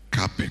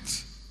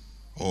 Carpet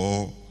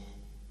or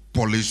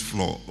polished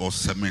floor or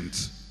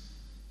cement.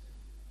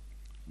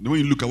 Then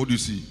when you look at, what do you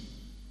see?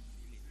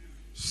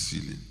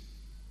 Ceiling.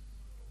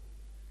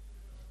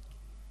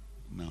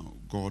 Now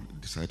God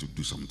decided to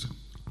do something.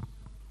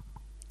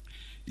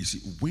 You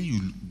see,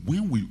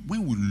 when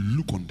we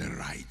look on the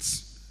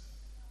rights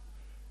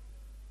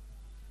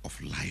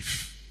of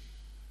life,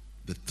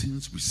 the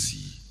things we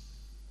see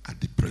are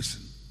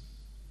depressing.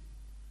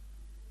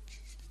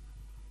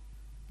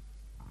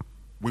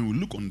 When we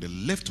look on the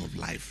left of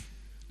life,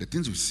 the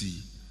things we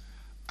see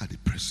are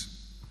depressing.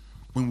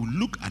 When we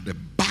look at the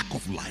back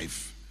of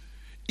life,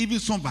 even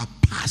some of our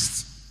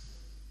past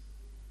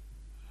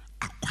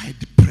are quite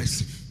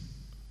depressive.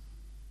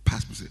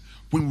 Past,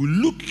 when we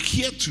look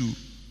here too,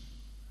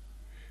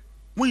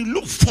 when you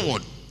look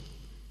forward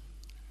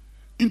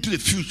into the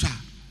future,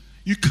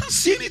 you can't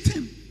see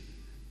anything.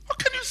 What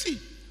can you see?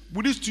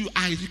 With these two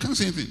eyes, you can't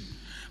see anything.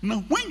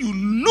 Now, when you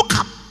look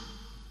up,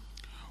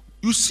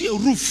 you see a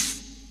roof.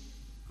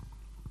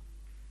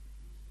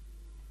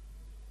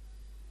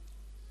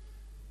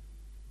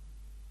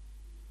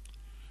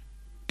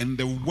 And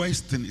the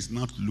worst thing is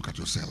now to look at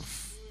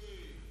yourself.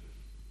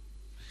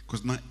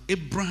 Because now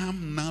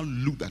Abraham now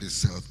looked at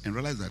himself and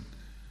realized that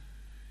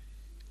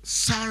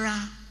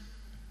Sarah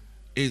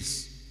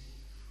is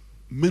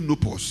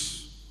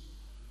menopause.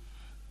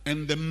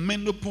 And the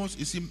menopause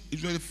is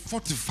usually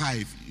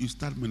 45, you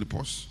start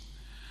menopause.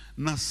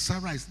 Now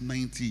Sarah is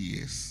 90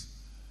 years.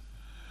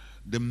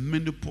 The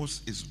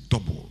menopause is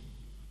double.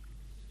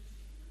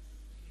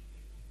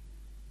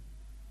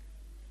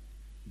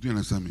 Do you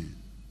understand me?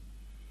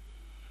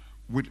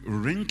 With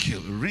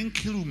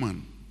wrinkle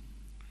woman,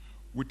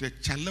 with a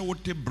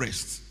chalewote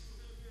breast.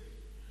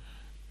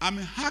 I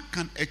mean, how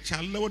can a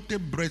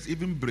chalewote breast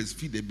even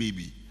breastfeed a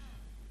baby?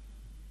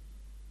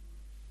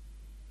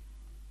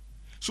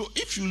 So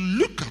if you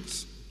look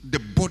at the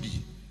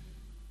body,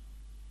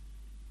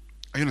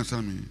 are you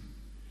understand me?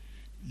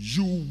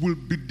 You will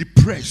be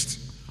depressed.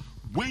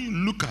 When you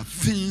look at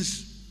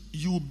things,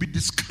 you will be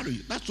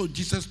discouraged. That's what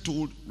Jesus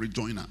told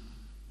Rejoiner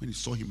when he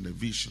saw him in the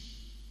vision.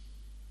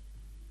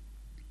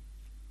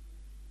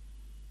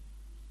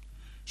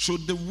 So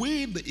the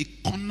way the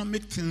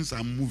economic things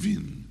are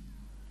moving,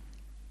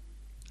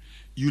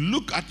 you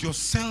look at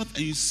yourself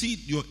and you see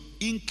your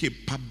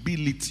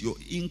incapability, your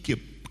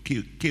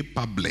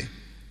incapable.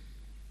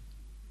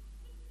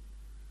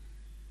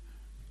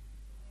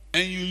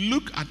 And you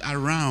look at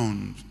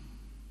around.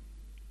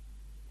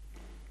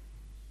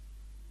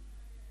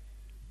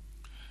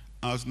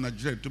 I was in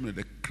Nigeria, told me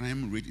that the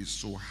crime rate is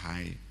so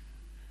high.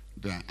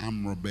 There are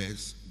armed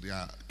robbers, there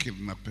are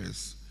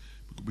kidnappers,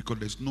 because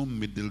there's no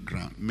middle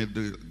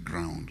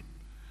ground.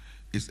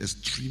 It's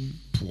extreme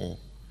poor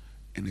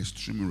and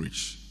extreme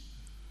rich.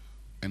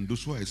 And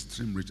those who are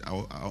extreme rich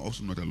are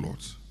also not a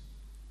lot.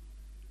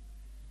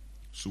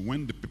 So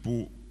when the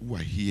people who are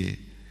here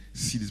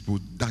see this people,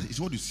 it's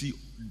what you see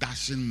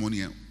dashing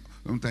money and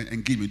sometimes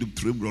engage me, do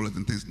 $3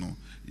 and things. No,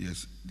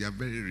 yes, they are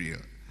very real.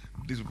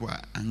 These people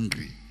are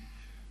angry.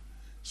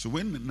 So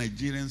when the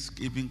Nigerians,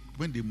 even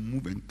when they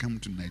move and come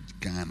to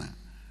Ghana,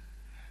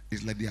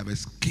 it's like they have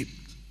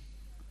escaped.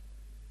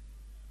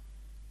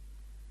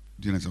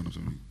 Do you understand what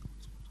I'm saying?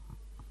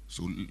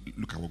 So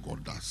look at what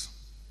God does.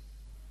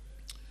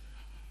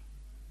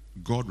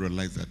 God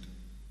realized that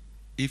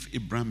if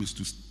Abraham is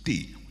to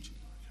stay,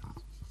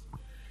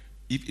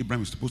 if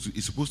Abraham is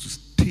supposed to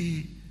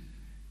stay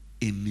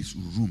in his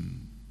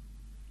room,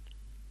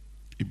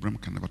 Abraham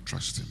can never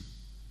trust him.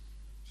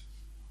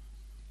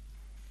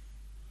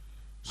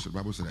 So the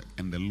Bible said that,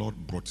 and the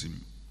Lord brought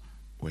him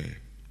where?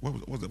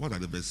 What did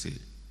the verse say?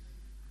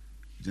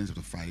 Genesis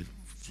chapter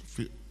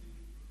 5.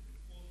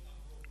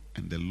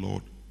 And the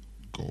Lord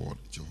God,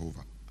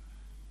 Jehovah,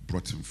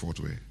 brought him forth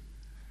where?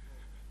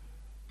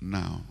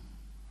 Now,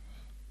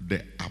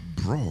 the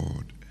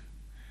abroad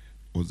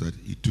was that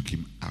he took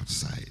him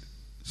outside.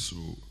 So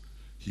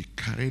he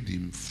carried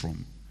him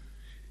from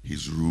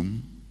his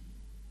room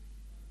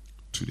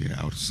to the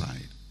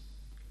outside.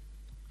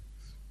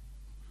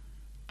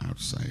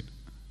 Outside.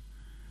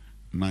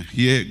 Now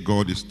here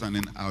God is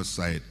standing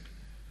outside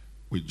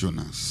with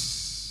Jonas.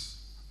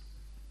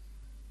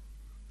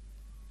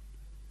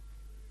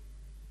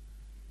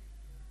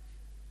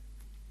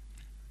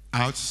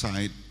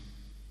 Outside,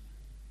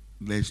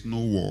 there's no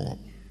wall.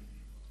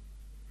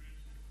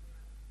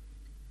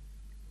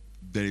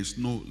 There is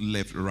no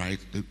left, right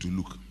to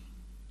look.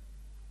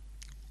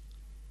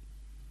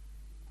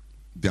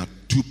 There are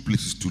two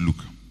places to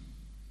look.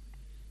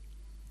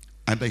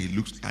 Either he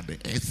looks at the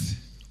earth,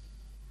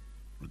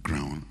 the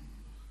ground,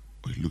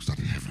 or he looks at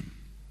heaven.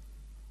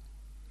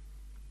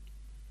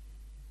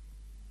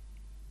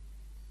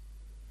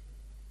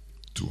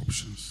 Two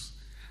options.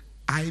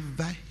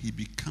 Either he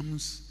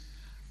becomes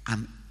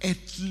an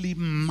earthly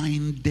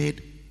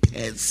minded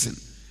person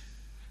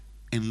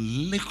and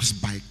lives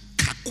by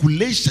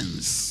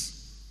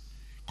calculations,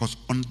 because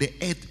on the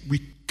earth we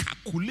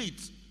calculate.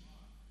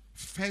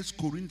 1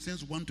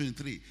 Corinthians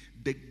 1:23,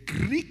 the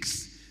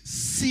Greeks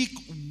seek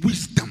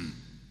wisdom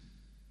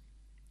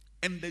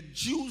and the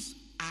Jews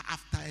are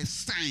after a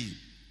sign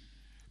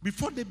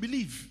before they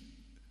believe.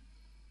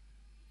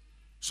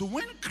 So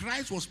when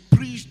Christ was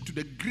preached to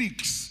the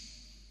Greeks,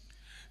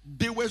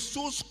 they were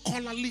so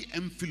scholarly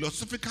and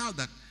philosophical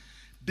that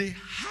they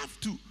have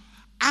to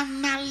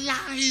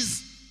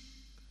analyze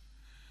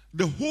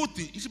the whole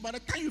thing. You see, by the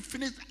time you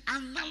finish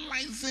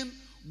analyzing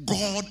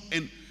God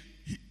and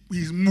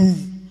his move,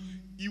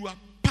 you are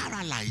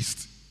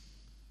paralyzed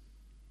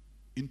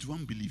into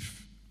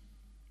unbelief.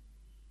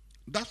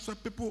 That's why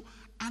people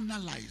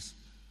analyze.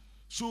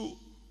 So,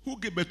 who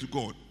gave birth to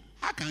God?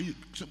 How can you?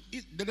 So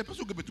the person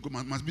who gave birth to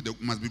God must be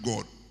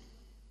God.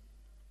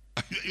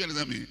 You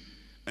understand me?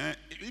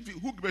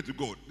 Who gave birth to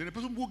God? The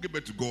person who gave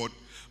birth to God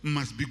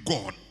must be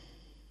God.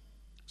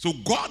 So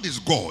God is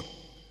God,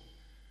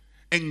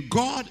 and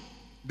God,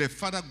 the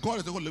Father, God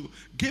is the Holy Ghost,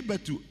 gave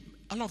birth to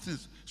a lot of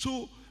things.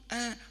 So,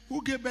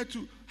 who gave birth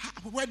to?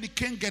 Where did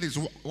Cain get his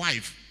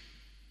wife?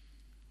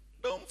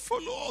 Don't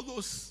follow all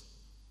those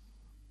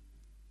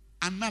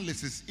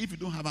analysis if you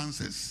don't have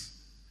answers.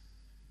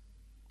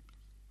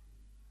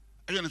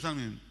 You understand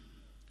me?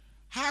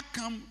 How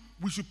come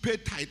we should pay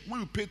tithe?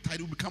 When we pay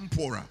tithe, we become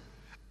poorer.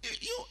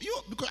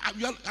 Because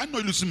I know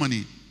you losing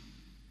money.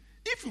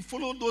 If you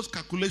follow those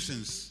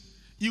calculations,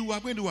 you are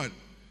going to what?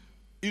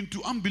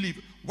 Into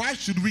unbelief. Why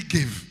should we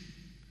give?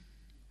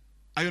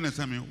 Are you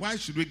understand me? Why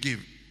should we give?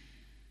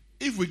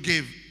 If we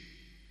give,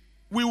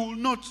 we will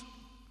not.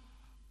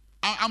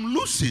 I'm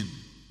losing.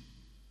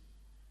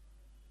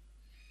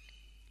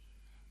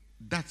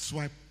 That's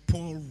why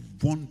Paul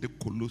warned the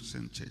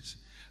Colossian church.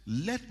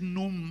 Let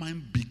no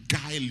man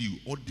beguile you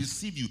or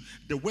deceive you.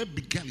 The word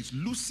beguile is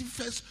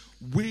Lucifer's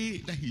way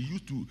that he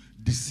used to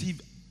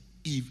deceive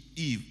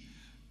Eve.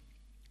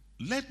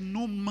 Let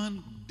no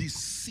man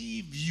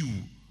deceive you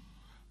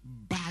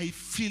by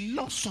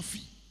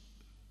philosophy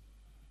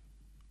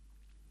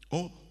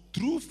or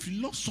through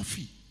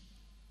philosophy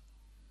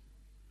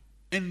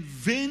and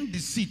vain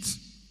deceit,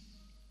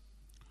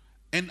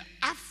 and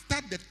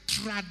after the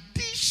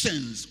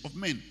traditions of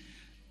men,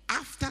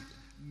 after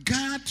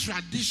God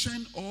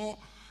tradition or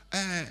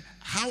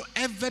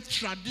however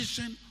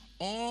tradition,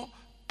 or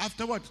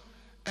after what?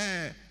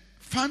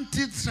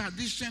 Fancy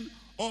tradition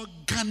or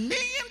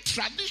Ghanaian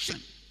tradition,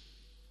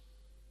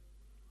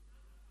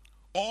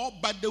 or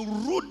by the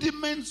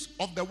rudiments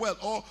of the world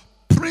or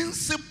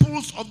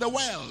principles of the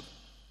world.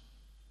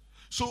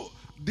 So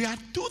there are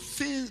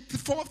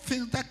four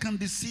things that can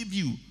deceive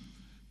you.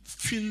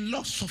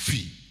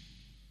 Philosophy.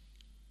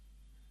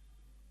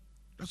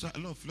 That's why a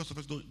lot of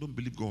philosophers don't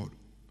believe God,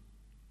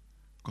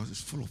 because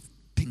it's full of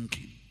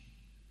thinking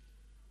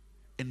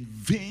and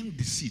vain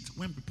deceit.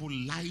 When people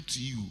lie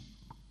to you,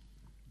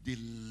 they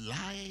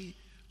lie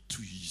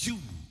to you.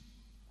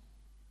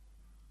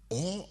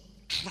 Or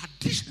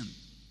tradition.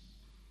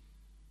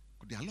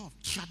 There are a lot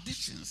of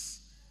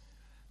traditions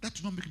that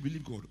do not make you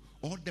believe God.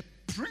 Or the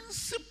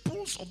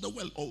principles of the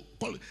world, or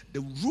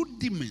the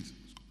rudiments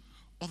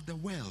of the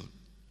world.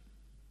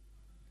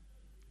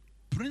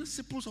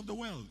 Principles of the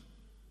world.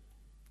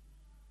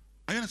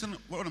 Are you understand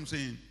what I'm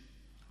saying?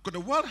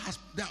 Because the world has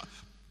they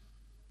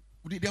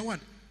are what?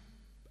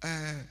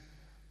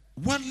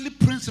 Worldly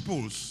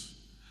principles.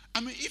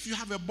 I mean, if you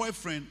have a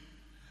boyfriend,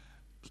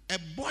 a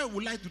boy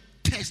would like to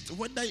test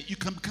whether you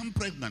can become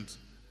pregnant.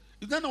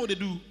 Is that not what they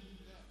do?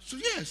 So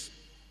yes,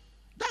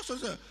 that's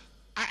what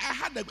I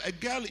had a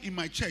girl in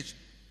my church.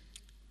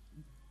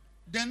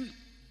 Then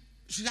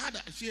she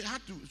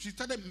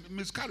started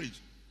miscarriage.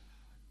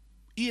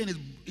 He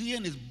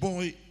and his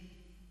boy,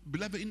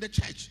 beloved, in the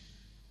church.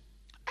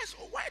 I said,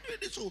 why do you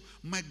do so?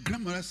 My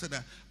grandmother said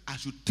that I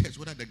should test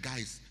whether the guy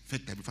is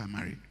fertile before I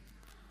marry.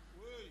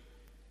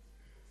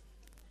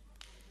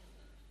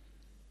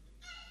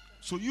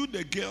 So you,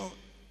 the girl,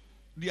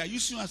 they are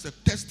using you as a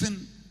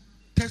testing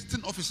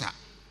officer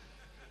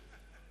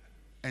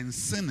and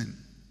sinning.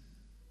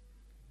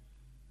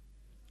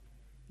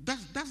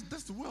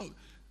 That's the world.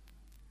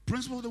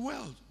 Principle of the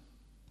world.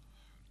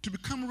 To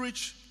become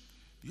rich,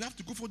 you have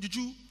to go for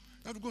juju, you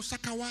have to go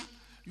sakawa,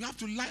 you have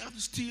to lie, you have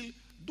to steal.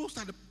 Those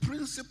are the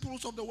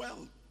principles of the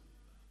world.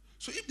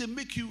 So if they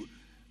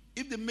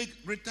make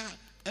Rita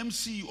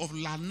MC of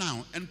La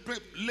Now, and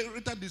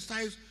Rita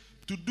decides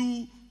to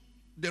do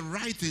the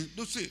right thing,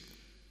 they'll say,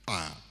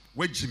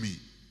 where Jimmy?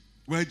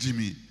 Where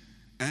Jimmy?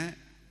 Are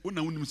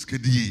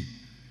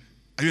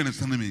you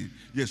understanding me?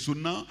 Yes, so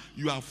now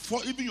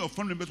even your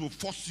family members will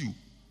force you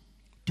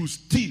to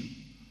steal.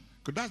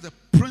 Because that's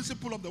the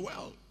principle of the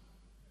world.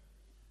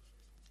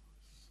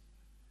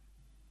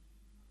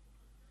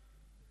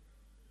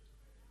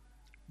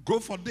 Go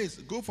for this,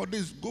 go for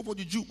this, go for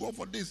the Jew, go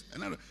for this.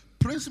 And other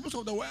principles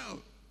of the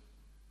world.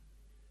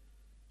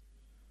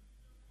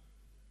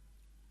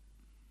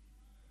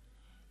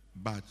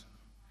 But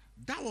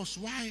that was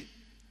why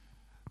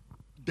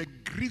the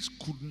Greeks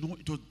could know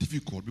it was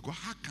difficult. Because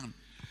how can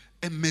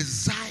a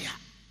Messiah,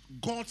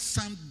 God's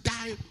Son,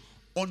 die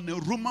on a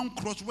Roman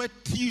cross where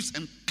thieves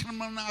and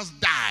criminals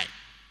die?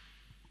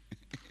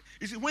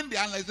 You see, when they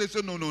analyze, they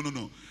say, no.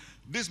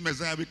 This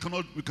Messiah, we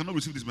cannot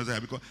receive this Messiah.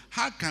 Because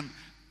how can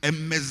a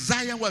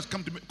Messiah was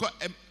come to me?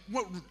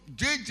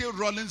 J.J.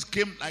 Rollins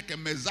came like a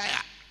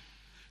Messiah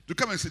to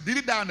come and say, did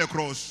he die on the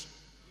cross?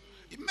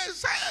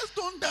 Messiahs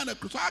don't die on the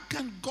cross. So how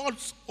can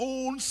God's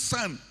own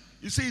Son,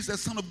 you say he's the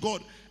Son of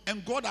God,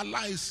 and God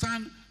allowed his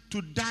Son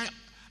to die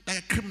like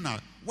a criminal?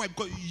 Why?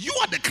 Because you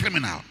are the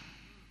criminal.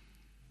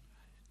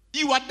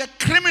 You are the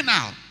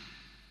criminal.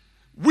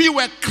 We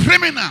were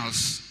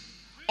criminals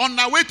on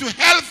our way to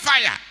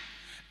hellfire.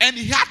 And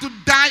he had to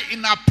die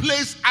in our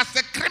place as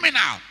a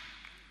criminal.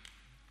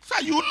 So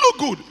you look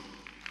good.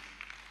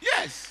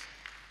 Yes.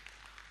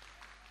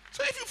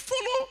 So if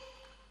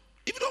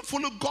you don't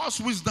follow God's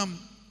wisdom,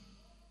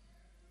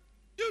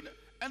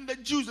 and the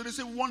Jews, they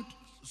say, want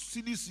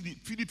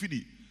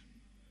fidi.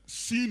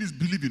 Seeing is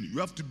believing. You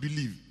have to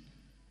believe.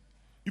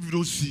 If you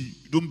don't see,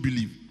 you don't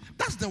believe.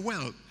 That's the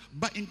world.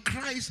 But in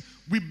Christ,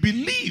 we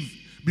believe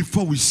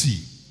before we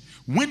see.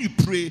 When you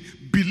pray,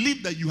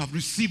 believe that you have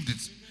received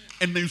it,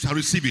 and then you shall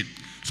receive it.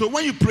 So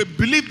when you pray,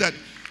 believe that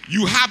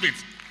you have it.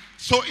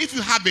 So if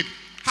you have it,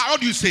 how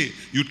do you say?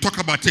 You talk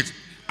about it.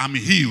 I'm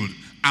healed.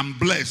 I'm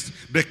blessed.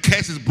 The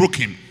curse is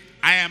broken.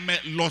 I am a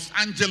Los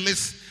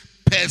Angeles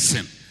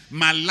person.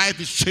 My life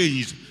is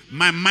changed.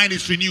 My mind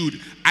is renewed.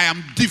 I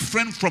am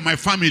different from my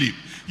family.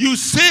 You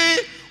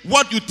say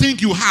what you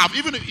think you have.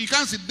 Even if you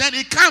can't see, then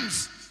it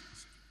comes.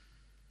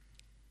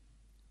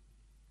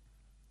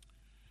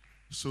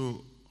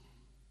 So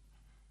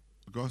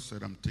God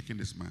said, I'm taking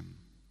this man.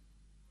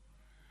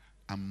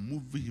 I'm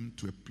moving him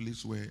to a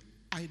place where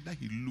either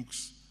he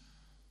looks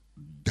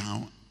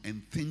down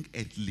and think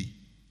earthly,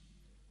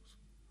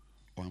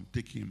 or I'm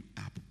taking him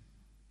up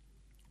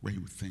where he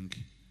will think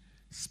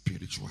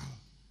spiritual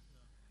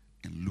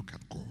and look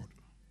at God.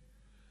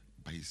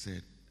 But he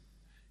said,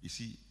 you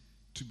see,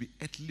 to be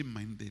earthly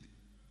minded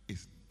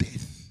is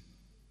death.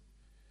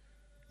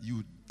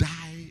 You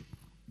die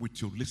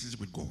with your relationship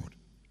with God.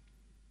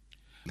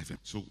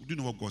 So do you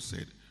know what God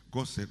said?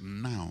 God said,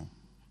 now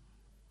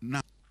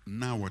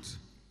what?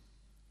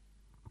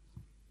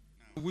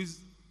 With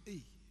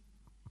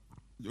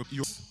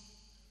your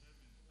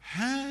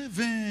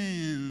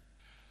heaven.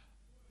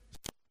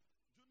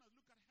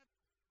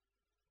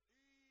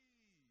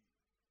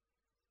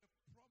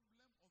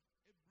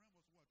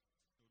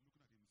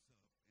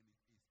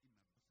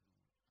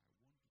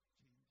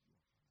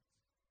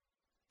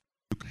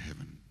 Look at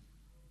heaven.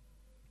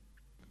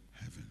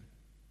 Heaven.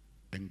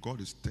 And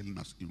God is telling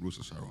us in Rose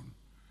of Sharon,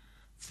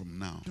 from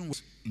now,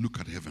 look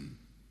at heaven.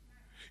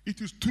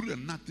 It is true that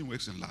nothing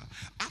works in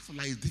life. After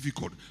life is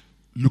difficult,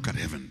 look at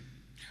heaven.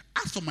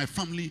 As for my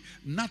family,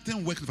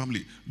 nothing works in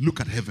family. Look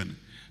at heaven.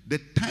 The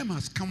time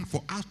has come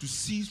for us to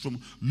cease from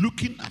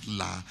looking at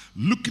La,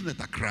 looking at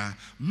Accra,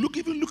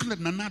 even looking at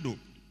Nanado.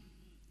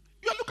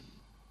 You are looking.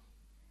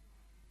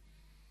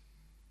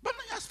 But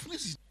now he has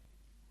finished.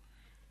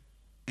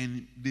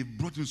 And they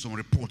brought in some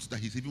reports that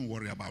he's even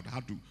worried about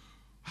how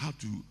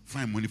to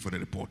find money for the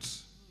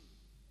reports.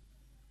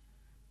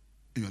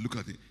 And you're looking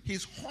at it.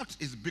 His heart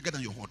is bigger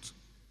than your heart.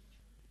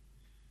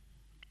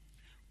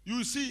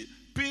 You see,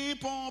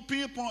 people,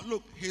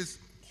 look, his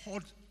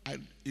heart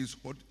is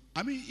hot.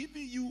 I mean,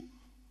 even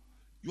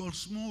your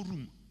small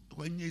room,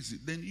 when you see,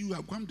 then you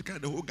have come to carry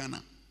the whole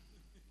Ghana.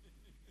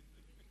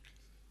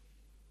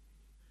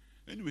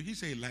 Anyway, he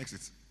said he likes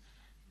it.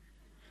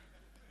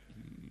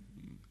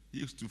 He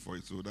used to for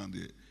it, so down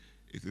there,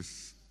 it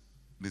is,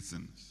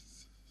 listen.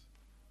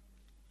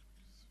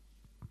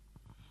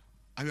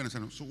 Are you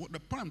understand? So what the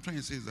point I'm trying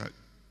to say is that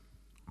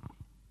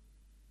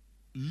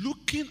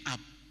looking up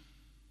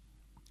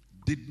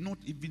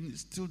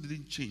still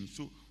didn't change.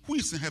 So who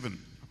is in heaven?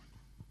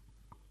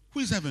 Who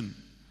is heaven?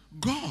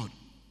 God.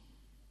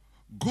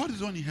 God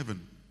is on in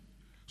heaven.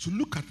 So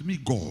look at me,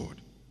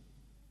 God.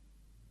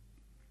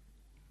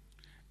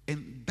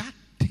 And that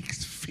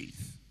takes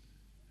faith.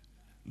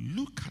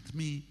 Look at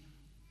me,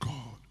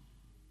 God.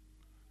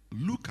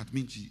 Look at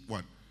me,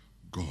 what?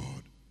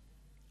 God.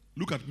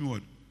 Look at me,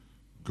 what?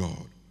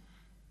 God.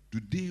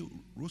 Today,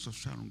 Rose of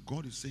Sharon,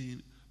 God is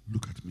saying,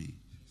 look at me.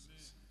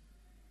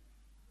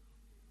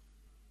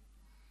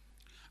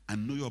 I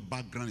know your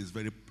background is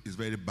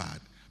very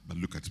bad, but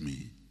look at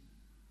me.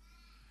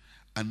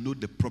 I know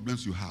the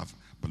problems you have,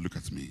 but look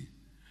at me.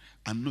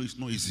 I know it's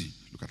not easy,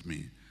 look at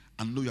me.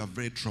 I know you are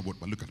very troubled,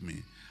 but look at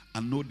me. I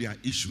know there are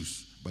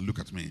issues, but look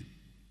at me.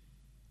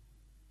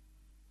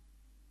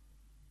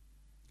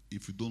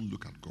 If you don't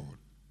look at God,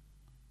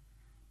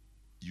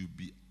 you'll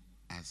be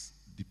as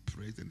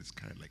depressed and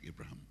scared like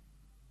Abraham.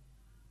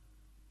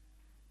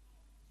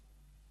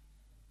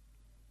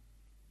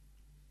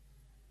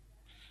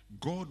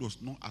 God was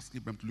not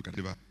asking Abraham to look at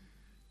river.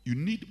 You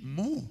need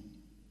more.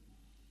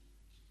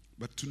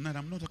 But tonight,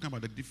 I'm not talking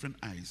about the different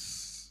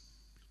eyes.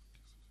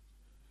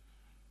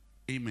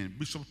 Amen.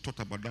 Bishop taught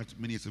about that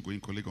many years ago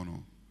in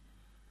Kolegono.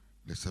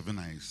 The 7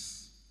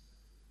 eyes.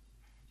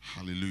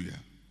 Hallelujah.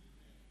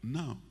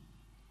 Now,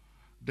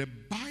 the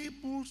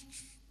Bible,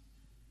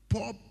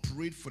 Paul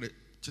prayed for the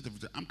church of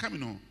Israel. I'm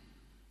coming on.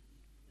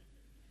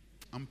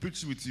 I'm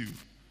preaching with you.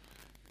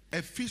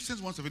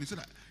 Ephesians 1:7,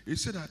 he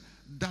said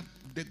that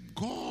the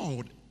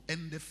God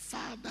and the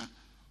Father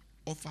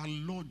of our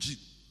Lord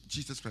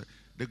Jesus Christ,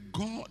 the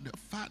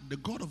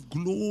God of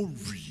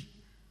glory,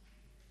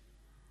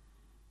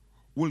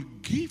 will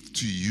give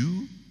to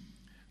you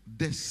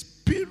the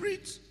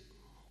spirit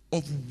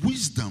of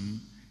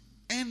wisdom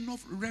and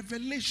of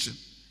revelation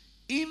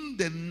in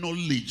the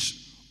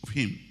knowledge of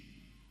him.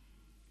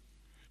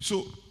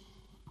 So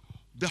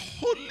the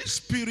Holy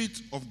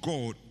Spirit of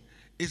God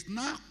It's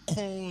now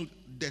called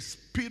the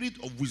spirit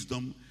of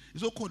wisdom.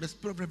 It's also called the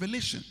spirit of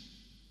revelation.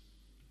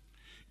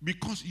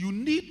 Because you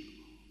need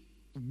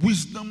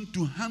wisdom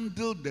to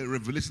handle the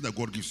revelation that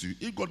God gives you.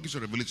 If God gives you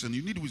a revelation,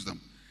 you need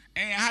wisdom.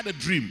 And I had a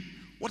dream.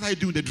 What are you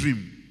doing with the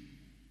dream?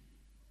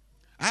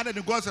 I had a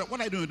dream. God said, what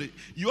are you doing with it?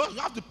 You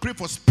have to pray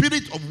for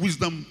spirit of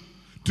wisdom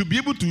to be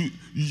able to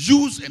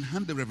use and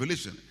handle the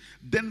revelation.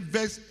 Then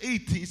verse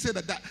 18, he said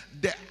that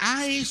the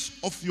eyes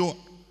of your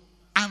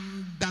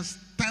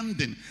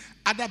understanding.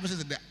 Other verses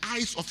said the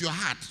eyes of your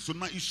heart. So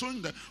now it's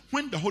showing that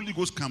when the Holy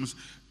Ghost comes,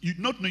 you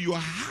not know your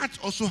heart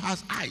also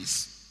has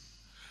eyes.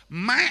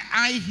 My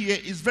eye here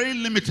is very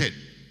limited.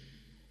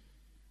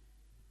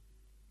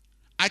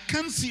 I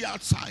can't see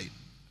outside.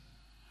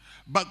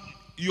 But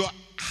your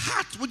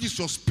heart, which is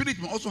your spirit,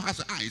 also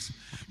has eyes.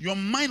 Your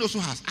mind also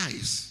has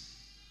eyes.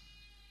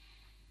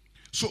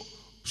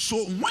 So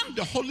when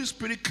the Holy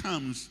Spirit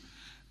comes,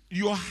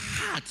 your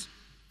heart,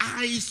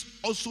 eyes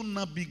also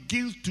now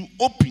begins to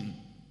open.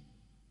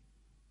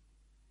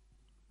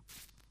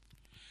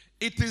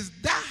 It is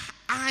that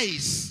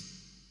eyes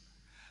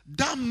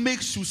that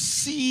makes you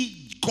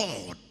see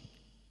God.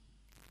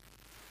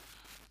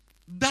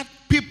 That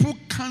people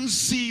can't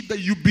see that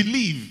you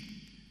believe.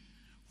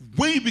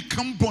 When you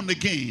become born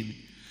again,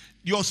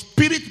 your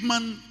spirit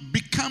man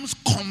becomes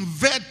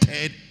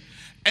converted,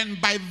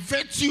 and by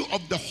virtue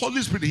of the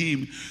Holy Spirit in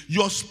him,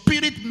 your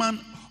spirit man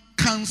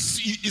can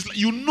see. It's like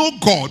you know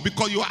God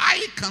because your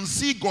eye can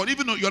see God,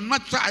 even though your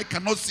natural eye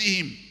cannot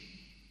see him.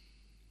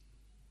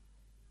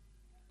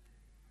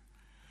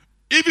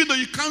 Even though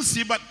you can't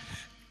see, but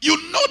you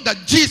know that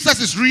Jesus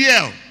is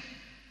real.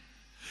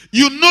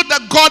 You know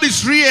that God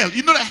is real.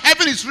 You know that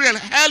heaven is real.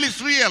 Hell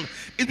is real.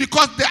 It's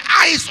because the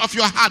eyes of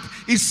your heart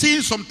is seeing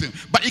something,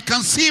 but it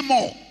can see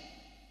more.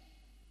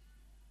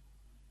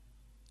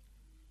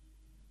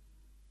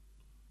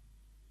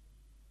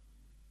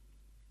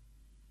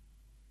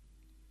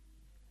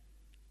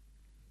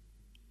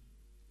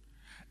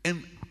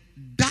 And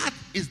that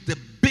is the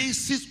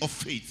basis of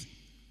faith.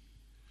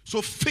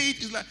 So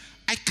faith is like,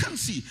 I can't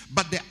see,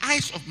 but the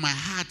eyes of my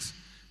heart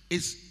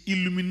is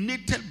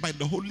illuminated by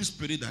the Holy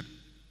Spirit that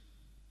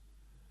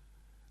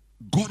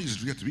God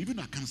is real to me, even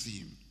though I can't see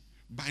him.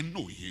 But I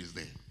know he is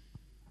there.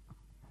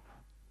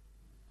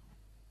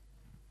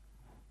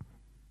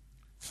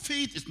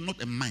 Faith is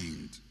not a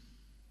mind.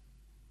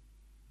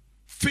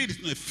 Faith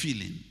is not a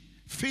feeling.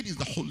 Faith is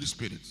the Holy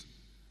Spirit.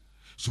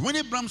 So when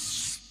Abraham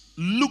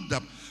looked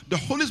up, the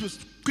Holy Spirit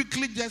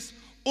quickly just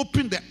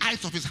opened the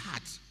eyes of his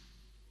heart.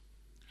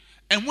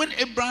 And when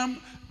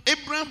Abraham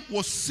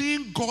was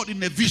seeing God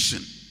in a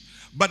vision,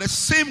 but the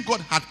same God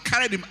had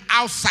carried him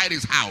outside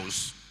his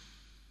house.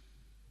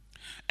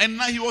 And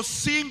now he was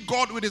seeing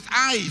God with his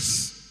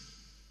eyes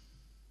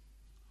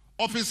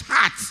of his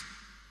heart.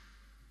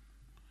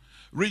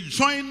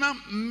 Rejoinder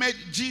met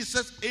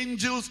Jesus,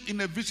 angels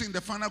in a vision in the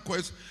final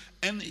quest.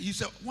 And he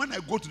said, when I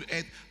go to the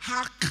earth,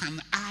 how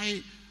can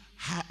I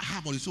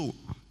have all this? So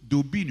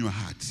they'll be in your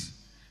heart.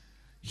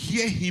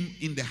 Hear him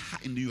in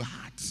your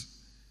heart.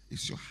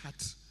 It's your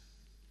heart.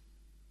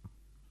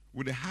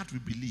 With the heart we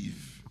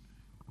believe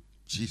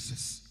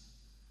Jesus.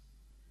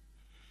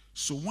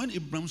 So when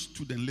Abraham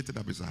stood and lifted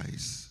up his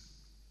eyes,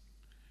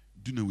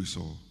 do you know what he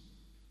saw?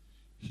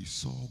 He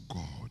saw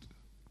God.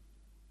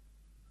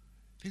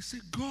 They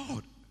said,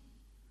 God,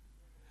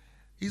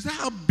 is that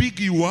how big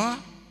you are?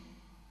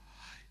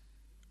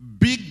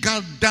 Bigger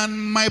than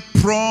my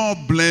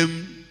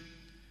problem.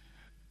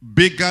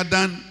 Bigger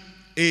than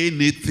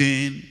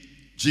anything.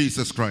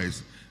 Jesus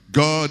Christ.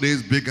 God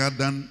is bigger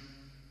than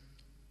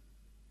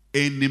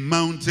any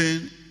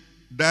mountain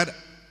that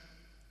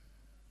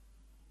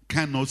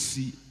cannot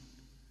see.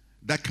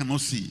 That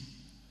cannot see.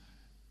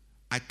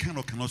 I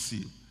cannot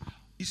see.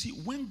 You see,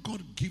 when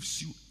God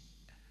gives you,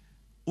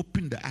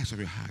 open the eyes of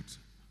your heart,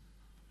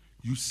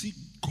 you see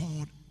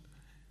God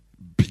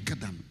bigger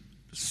than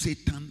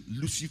Satan,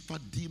 Lucifer,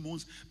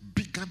 demons,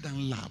 bigger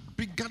than love,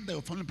 bigger than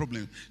your family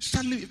problem.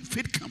 Suddenly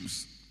faith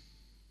comes.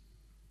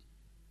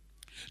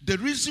 The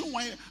reason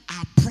why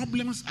our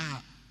problems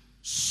are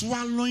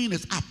swallowing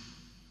us up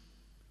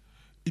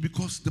is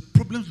because the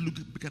problems look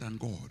bigger than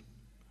God.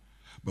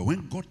 But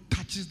when God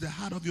touches the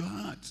heart of your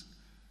heart,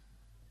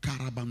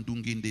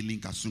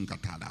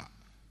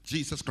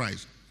 Jesus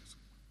Christ,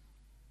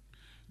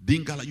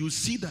 Dingala, you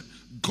see that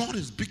God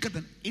is bigger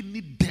than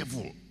any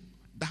devil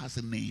that has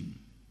a name.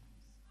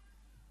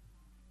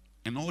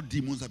 And all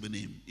demons have a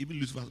name. Even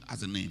Lucifer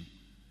has a name.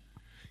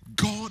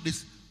 God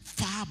is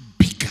far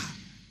bigger.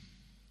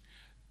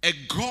 A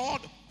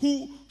God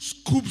who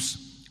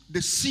scoops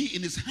the sea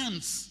in his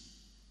hands.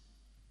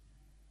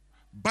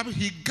 But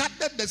he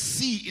gathered the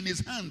sea in his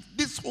hand,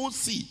 this whole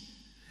sea,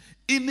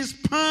 in his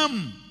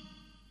palm.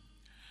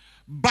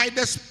 By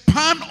the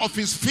span of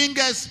his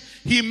fingers,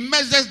 he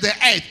measures the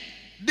earth.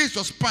 This is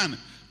your span.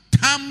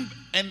 Thumb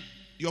and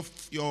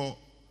your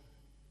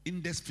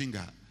index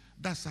finger.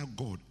 That's how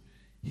God.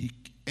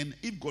 And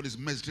if God is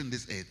measuring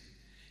this earth,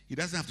 he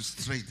doesn't have to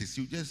stretch this.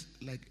 You just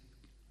like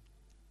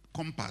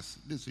compass.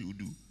 This is what you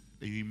do.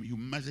 Then you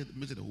measure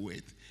the whole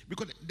earth.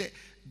 Because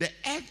the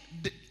earth,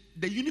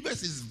 the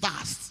universe is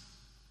vast.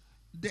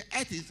 The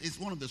earth is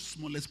one of the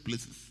smallest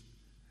places.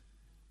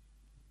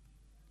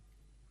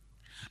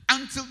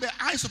 Until the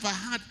eyes of our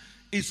heart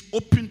is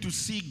open to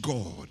see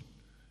God,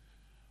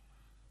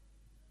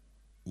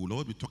 we'll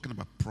always be talking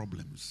about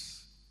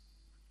problems.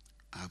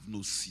 I have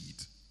no seed.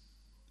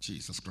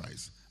 Jesus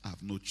Christ. I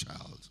have no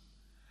child.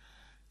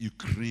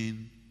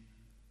 Ukraine,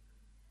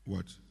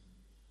 what?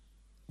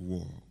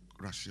 War.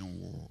 Russian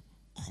war.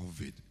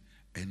 COVID.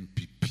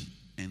 NPP.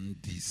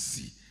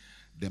 NDC.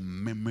 The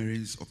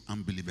memories of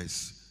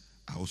unbelievers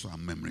are also our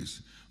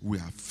memories. We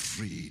are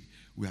afraid.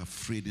 We are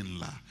afraid in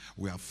La.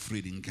 We are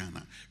afraid in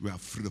Ghana. We are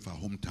afraid of our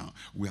hometown.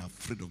 We are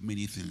afraid of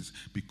many things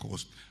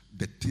because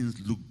the things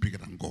look bigger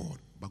than God.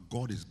 But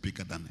God is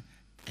bigger than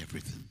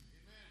everything.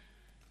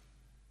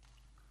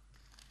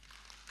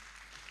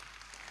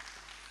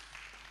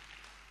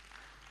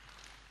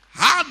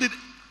 How did...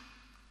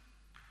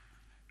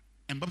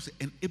 And Bible said,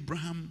 and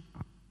Abraham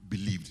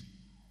believed.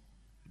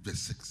 Verse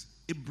 6.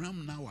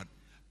 Abraham now had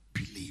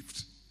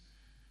believed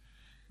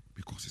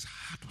because his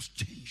heart was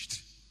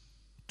changed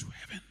to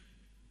heaven.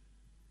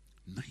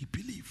 Now he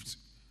believed,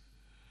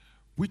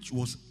 which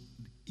was,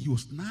 he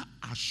was now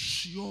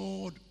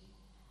assured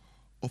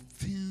of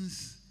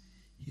things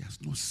he has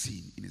not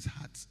seen in his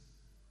heart,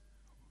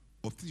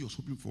 of things he was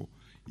hoping for.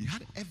 He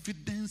had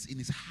evidence in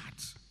his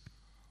heart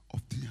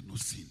of things he had not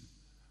seen,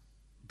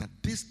 that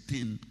this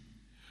thing,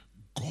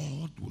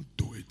 God will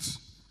do it.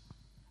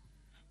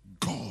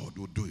 God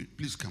will do it.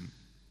 Please come,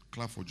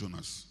 clap for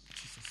Jonas.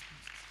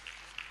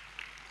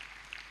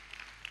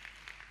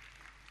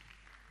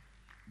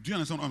 Do you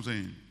understand what I'm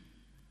saying?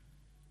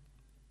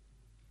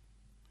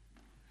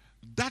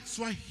 That's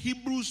why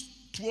Hebrews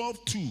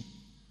 12:2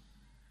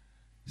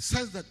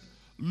 says that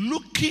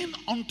looking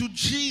unto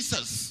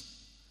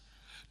Jesus,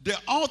 the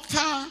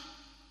author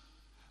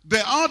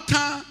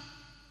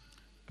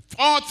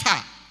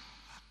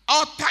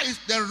is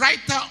the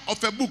writer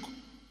of a book,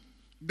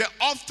 the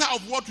author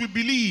of what we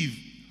believe.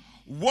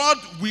 What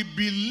we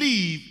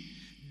believe,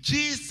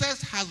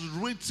 Jesus has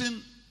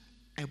written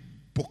a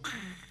book.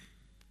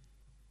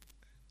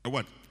 A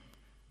what?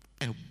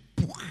 A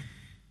book.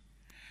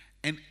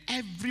 And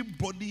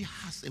everybody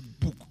has a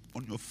book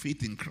on your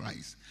faith in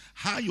Christ.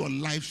 How your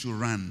life should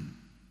run.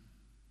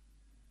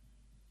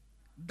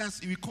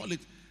 That's, we call it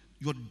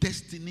your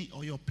destiny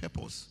or your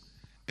purpose.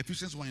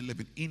 Ephesians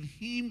 1:11. In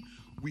him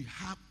we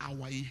have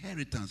our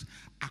inheritance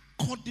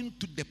according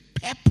to the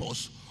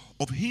purpose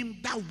of him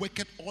that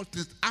worketh all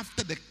things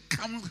after the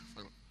counsel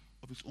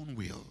of his own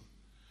will.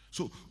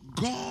 So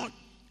God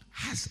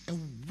has a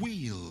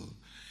will,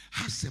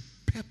 has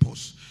a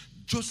purpose.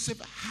 Joseph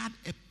had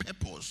a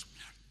purpose.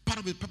 Part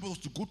of his purpose was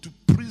to go to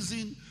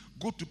prison,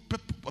 go to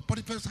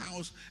Potiphar's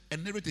house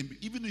and everything.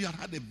 Even though he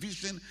had a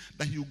vision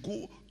that he would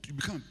go to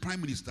become a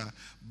prime minister,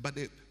 but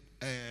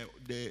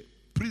the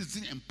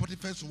prison and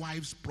Potiphar's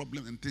wife's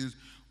problem and things,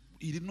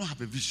 he did not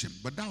have a vision.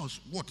 But that was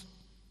what?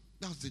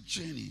 That was the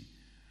journey.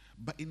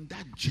 But in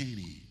that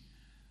journey,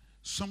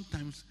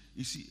 sometimes,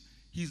 you see,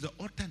 he's the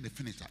author and the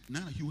finisher.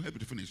 Now he will help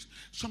you to finish.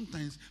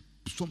 Sometimes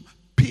some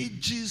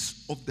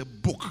pages of the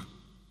book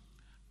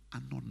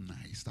are not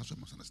nice. That's what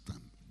you must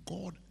understand.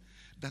 God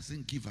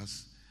doesn't give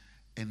us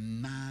a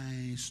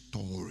nice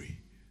story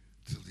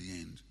till the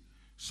end.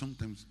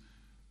 Sometimes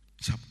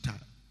chapter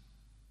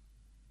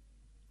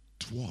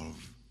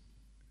 12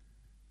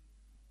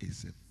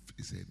 is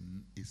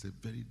a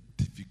very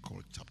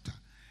difficult chapter,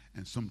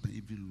 and sometimes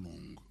even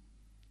long.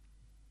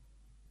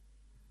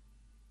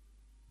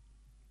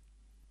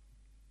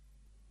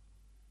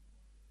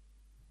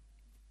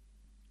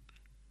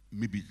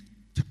 Maybe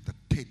chapter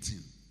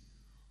 13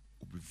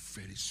 will be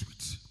very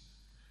sweet.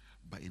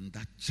 But in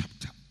that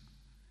chapter,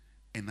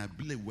 and I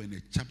believe we're in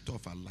a chapter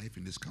of our life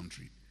in this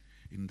country,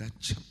 in that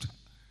chapter,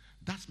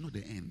 that's not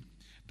the end.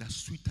 There are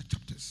sweeter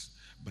chapters.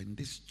 But in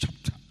this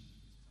chapter,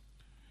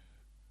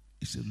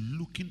 it's a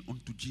looking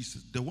unto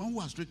Jesus, the one who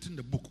has written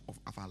the book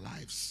of our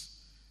lives.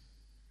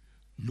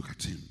 Look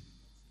at him,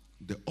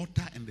 the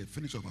author and the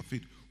finisher of our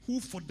faith, who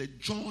for the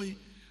joy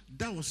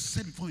that was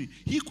set before him,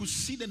 he could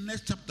see the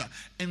next chapter,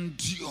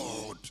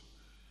 endured.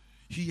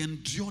 He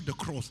endured the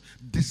cross,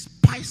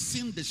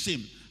 despising the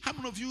shame. How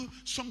many of you,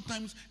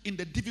 sometimes in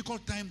the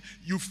difficult time,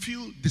 you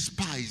feel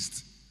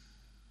despised?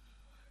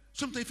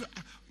 Sometimes you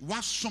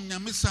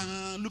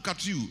feel, look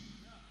at you.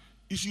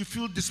 You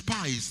feel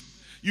despised.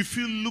 You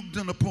feel looked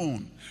down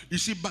upon. You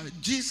see, but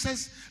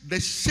Jesus, the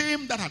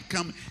shame that had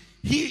come,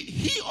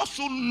 he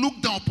also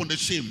looked down upon the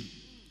shame.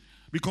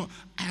 Because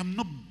I'm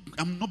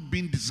not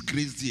being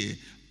disgraced here.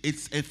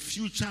 It's a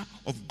future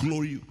of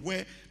glory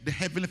where the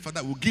Heavenly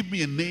Father will give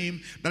me a name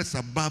that is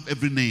above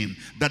every name.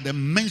 That the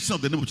mention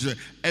of the name of Jesus,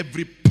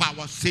 every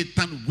power,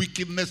 Satan,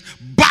 wickedness,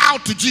 bow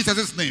to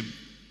Jesus' name.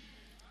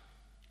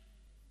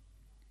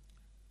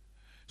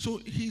 So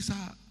he's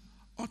our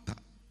author.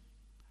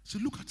 So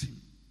look at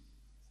him.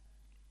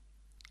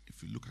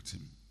 If you look at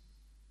him,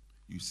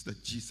 you see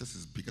that Jesus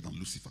is bigger than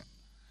Lucifer.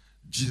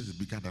 Jesus is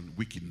bigger than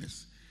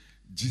wickedness.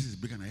 Jesus is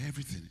bigger than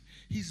everything.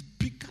 He's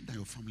bigger than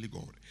your family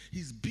God.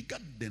 He's bigger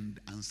than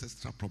the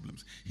ancestral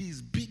problems.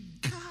 He's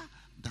bigger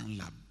than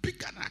La,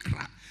 bigger than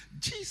Accra.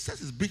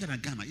 Jesus is bigger than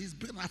Ghana. He's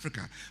bigger than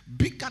Africa,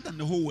 bigger than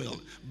the whole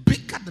world,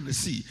 bigger than the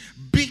sea,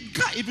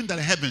 bigger even than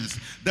the heavens.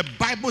 The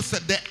Bible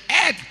said the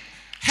earth,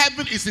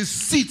 heaven is his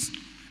seat,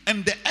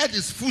 and the earth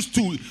is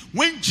footstool.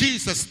 When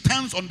Jesus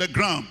stands on the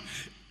ground,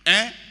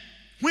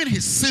 when he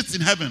sits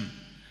in heaven,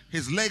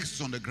 his legs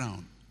is on the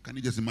ground. Can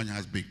you just imagine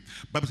how big?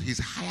 Bible says he's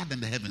higher than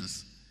the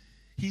heavens.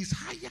 He's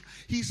higher.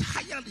 He's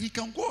higher. He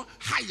can go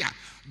higher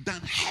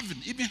than heaven,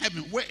 even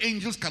heaven, where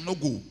angels cannot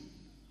go.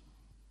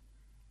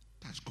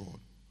 That's God.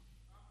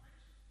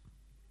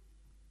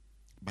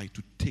 By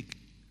to take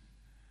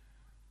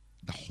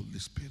the Holy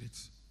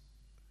Spirit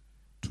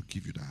to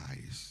give you the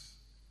eyes.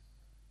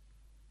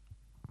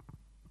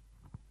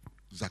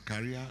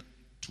 Zechariah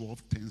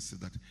 12:10 says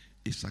that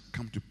it shall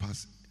come to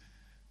pass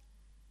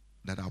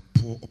that I'll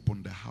pour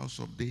upon the house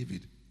of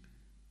David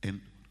and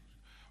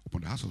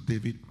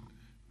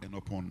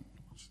upon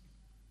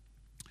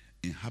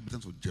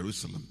inhabitants of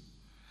Jerusalem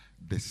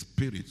the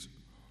spirit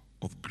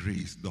of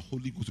grace. The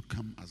Holy Ghost will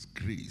come as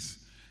grace,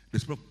 the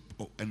spirit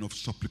of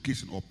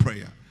supplication or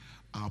prayer.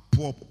 I'll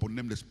pour upon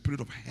them the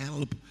spirit of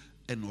help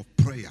and of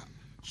prayer,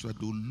 so that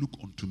they'll look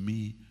unto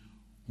me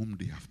whom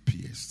they have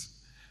pierced.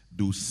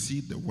 They'll see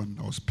the one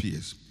that was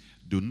pierced.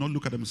 They'll not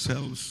look at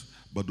themselves,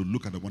 but they'll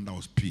look at the one that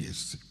was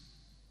pierced.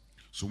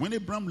 So when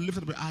Abraham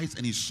lifted up his eyes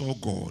and he saw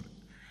God,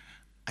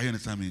 are you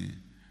understand me?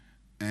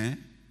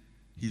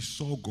 He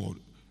saw God.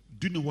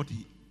 Do you know what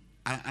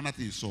another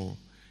thing he saw?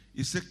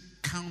 He said,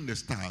 count the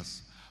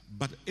stars.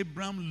 But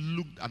Abraham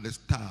looked at the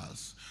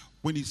stars.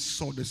 When he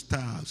saw the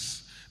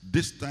stars,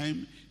 this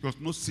time he was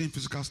not seeing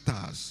physical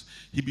stars.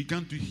 He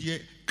began to hear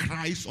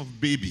cries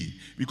of baby,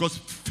 because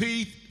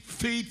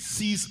faith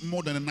sees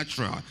more than the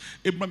natural.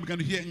 Abraham began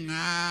to hear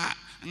nga,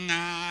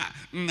 nga,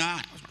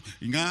 nga,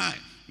 nga,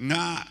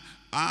 nga.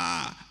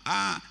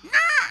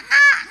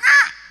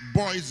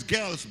 Boys,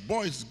 girls,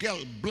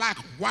 black,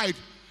 white,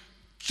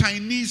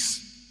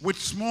 Chinese with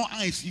small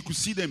eyes, you could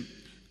see them,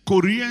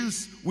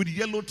 Koreans with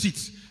yellow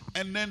teeth,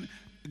 and then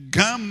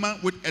Gamma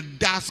with a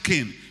dark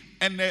skin,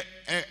 and a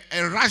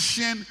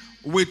Russian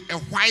with a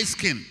white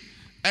skin,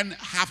 and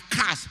half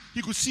caste.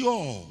 He could see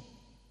all.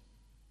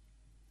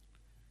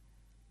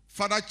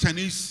 Father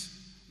Chinese,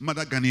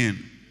 mother Ghanaian,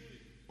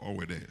 all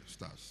were there,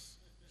 stars.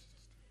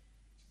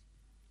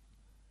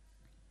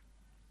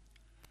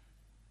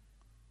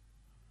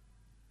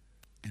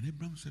 And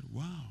Abraham said,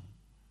 wow.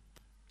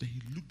 Then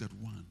he looked at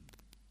one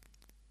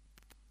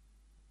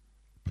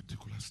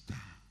particular star.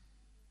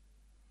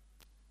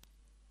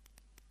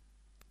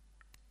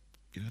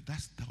 You know,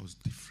 that star was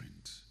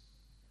different.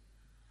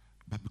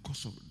 But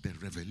because of the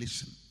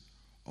revelation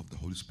of the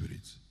Holy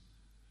Spirit,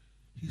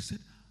 he said,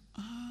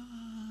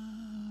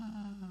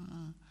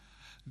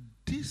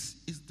 this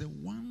is the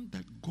one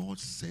that God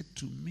said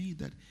to me,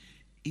 that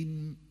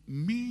in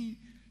me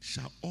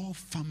shall all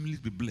families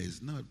be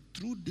blessed. Now,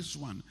 through this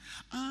one,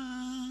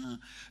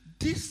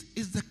 this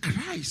is the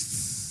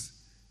Christ.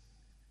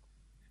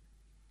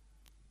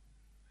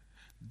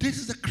 This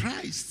is the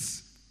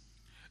Christ.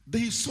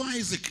 Then he saw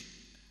Isaac.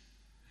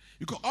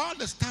 Because all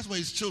the stars were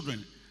his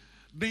children.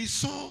 Then he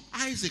saw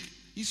Isaac.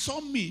 He saw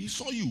me. He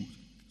saw you.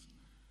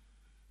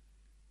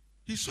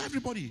 He saw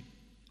everybody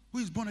who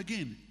is born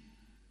again.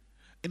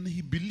 And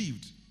he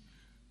believed.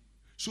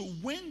 So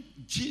when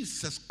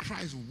Jesus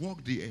Christ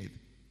walked the earth,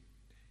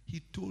 he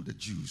told the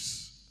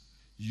Jews,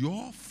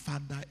 your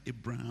father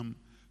Abraham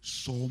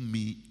saw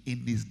me in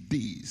his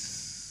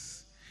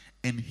days,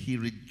 and he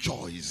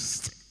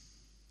rejoiced.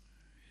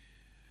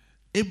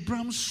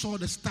 Abraham saw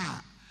the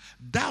star.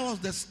 That was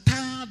the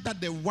star that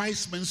the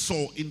wise men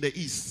saw in the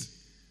east.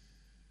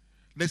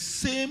 The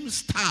same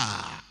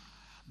star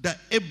that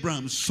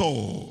Abraham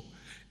saw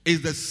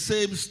is the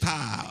same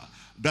star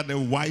that the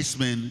wise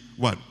men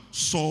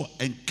saw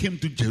and came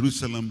to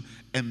Jerusalem,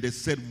 and they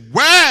said,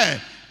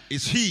 where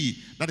is he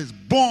that is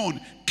born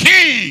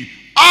King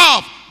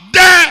of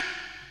the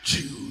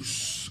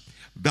Jews?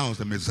 That was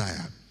the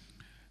Messiah.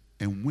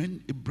 And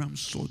when Abraham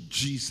saw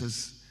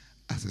Jesus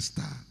as a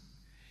star,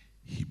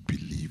 he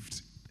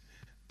believed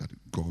that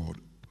God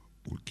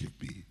would give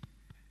me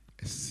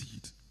a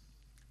seed.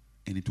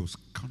 And it was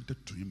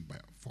counted to him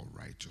for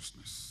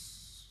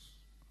righteousness.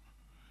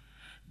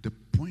 The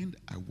point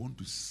I want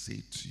to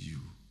say to you,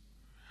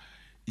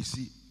 you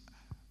see,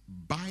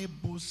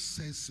 Bible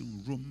says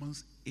in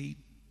Romans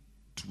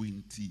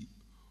 8:21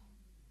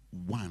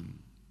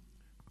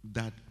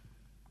 that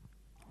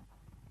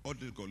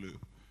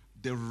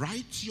the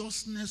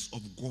righteousness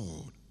of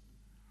God,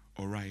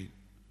 all right,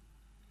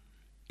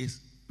 is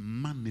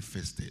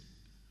manifested,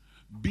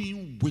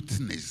 being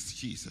witnessed,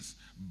 Jesus,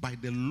 by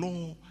the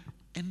law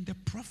and the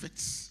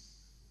prophets.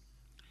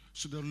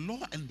 So the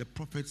law and the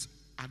prophets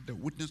are the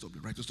witness of the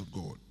righteousness of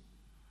God.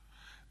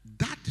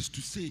 That is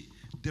to say,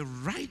 the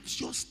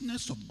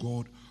righteousness of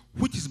God,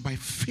 which is by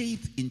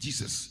faith in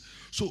Jesus.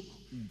 So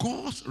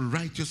God's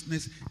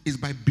righteousness is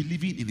by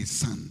believing in his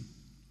Son.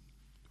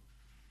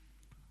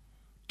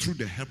 through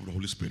the help of the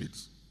Holy Spirit.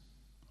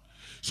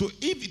 So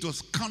if it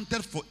was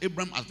counted for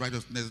Abraham as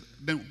righteousness,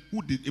 then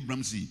who did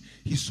Abraham see?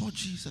 He saw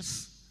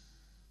Jesus.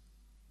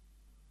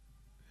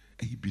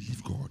 And he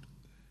believed God.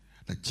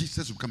 That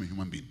Jesus would become a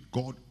human being.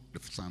 God, the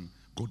Son,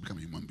 God became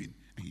a human being.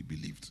 And he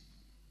believed.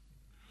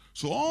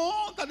 So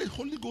all that the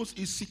Holy Ghost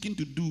is seeking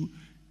to do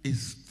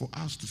is for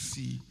us to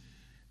see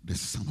the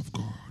Son of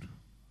God.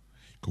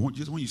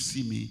 Because when you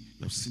see me,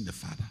 you have seen the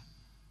Father,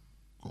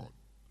 God.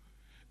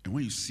 And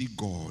when you see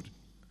God,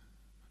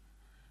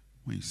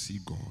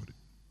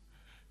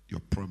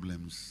 your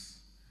problems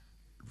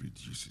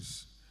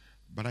reduces.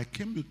 But I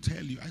came to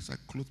tell you as I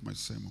close my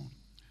sermon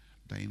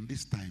that in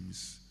these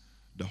times,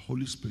 the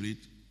Holy Spirit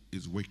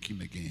is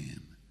working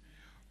again.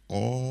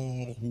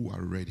 All who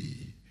are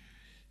ready,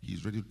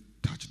 he's ready to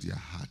touch their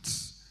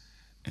hearts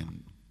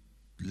and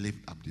lift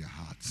up their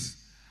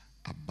hearts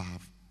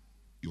above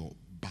your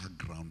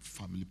background,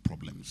 family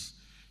problems,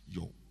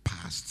 your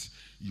past,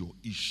 your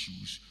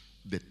issues,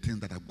 the things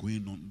that are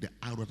going on, the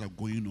hours that are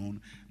going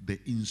on, the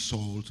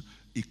insult,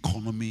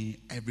 economy,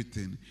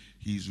 everything.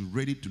 He's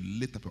ready to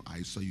lift up your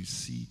eyes so you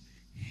see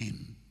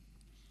him.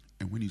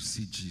 And when you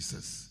see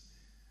Jesus,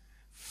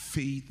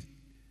 faith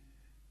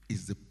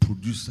is the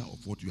producer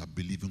of what you are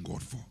believing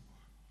God for.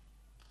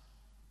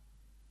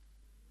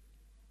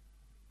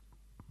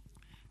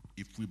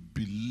 If we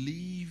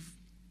believe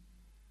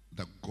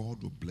that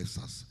God will bless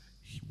us,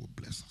 he will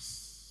bless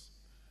us.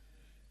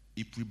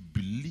 If we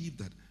believe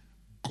that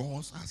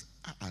God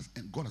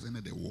has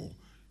ended the war,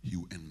 he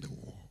will end the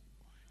war.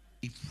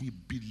 If we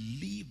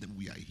believe that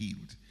we are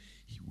healed,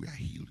 we are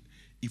healed.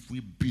 If we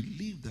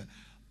believe that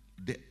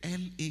the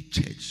LA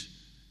church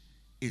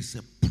is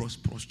a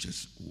prosperous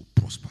church, we will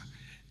prosper.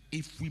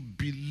 If we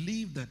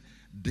believe that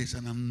there's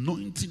an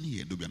anointing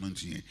here, there'll be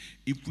anointing here.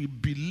 If we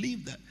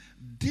believe that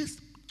this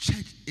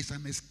church is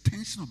an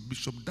extension of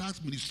Bishop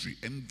Dark's ministry,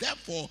 and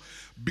therefore,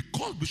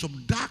 because Bishop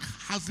Dark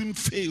hasn't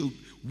failed,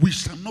 we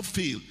shall not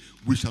fail.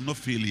 We shall not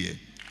fail here.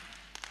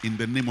 In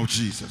the name of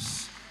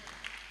Jesus.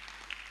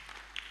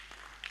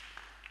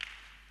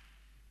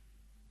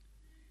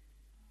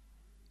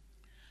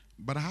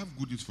 But I have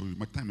good news for you.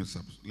 My time is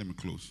up. Let me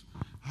close.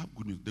 I have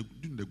good news. The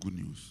good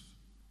news.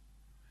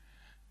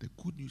 The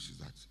good news is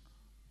that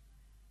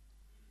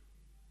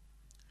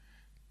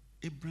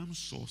Abraham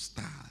saw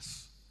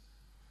stars.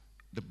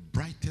 The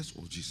brightest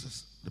of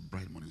Jesus, the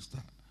bright morning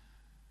star.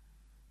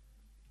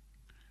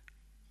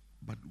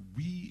 But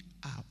we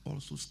are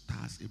also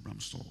stars Abraham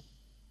saw.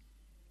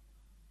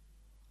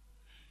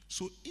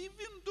 So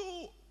even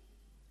though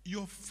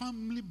your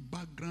family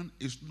background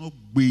is not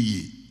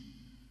big,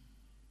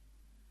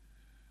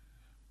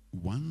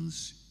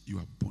 once you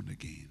are born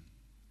again,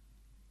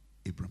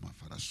 Abraham, our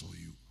father, saw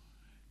you,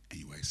 and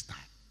you are a star.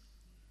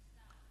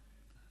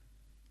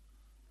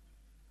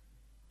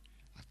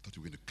 I thought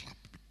you were going to clap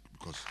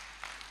because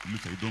you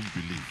look like you don't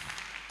believe.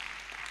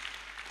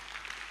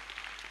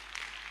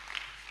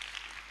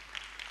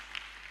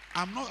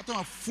 I'm not talking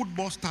about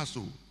football stars.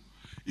 So,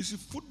 you see,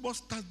 football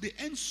stars, they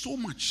earn so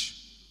much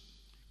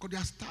because they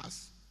are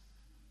stars.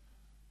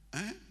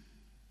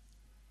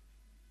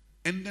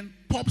 And then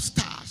pop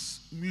stars,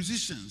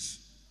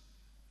 musicians,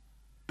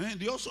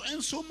 they also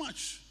earn so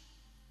much.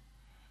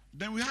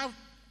 Then we have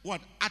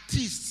what?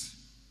 Artists,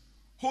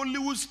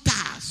 Hollywood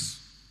stars,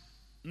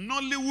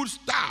 Nollywood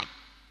stars,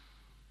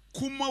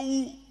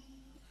 Kumawu,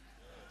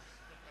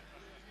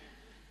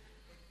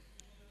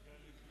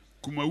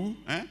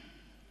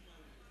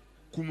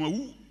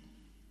 Kumawu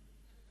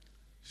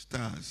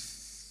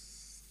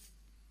stars.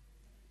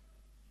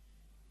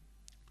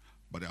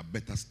 But they are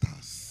better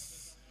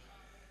stars.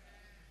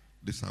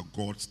 These are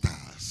God's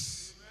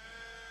stars.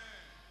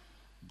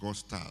 God's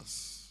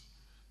stars.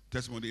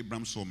 Testimony,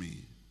 Abraham saw me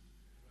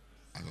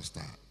as a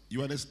star.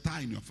 You are the star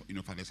in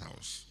your father's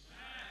house.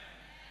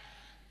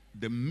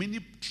 The many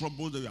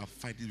troubles that you are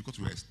fighting because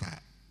you are a star.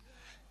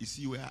 You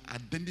see, you are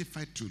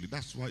identified truly.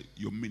 That's why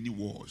your many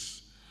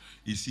wars.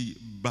 You see,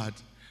 but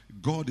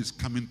God is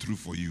coming through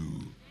for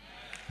you.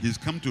 He's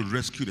come to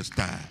rescue the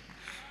star.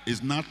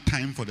 It's now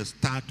time for the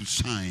star to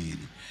shine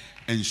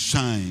and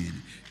shine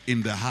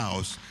in the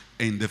house,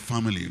 in the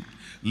family.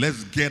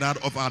 Let's get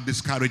out of our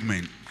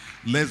discouragement.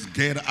 Let's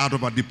get out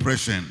of our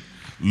depression.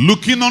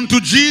 Looking unto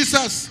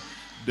Jesus,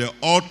 the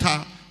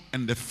author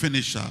and the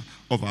finisher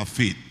of our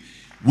faith.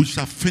 We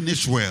shall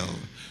finish well.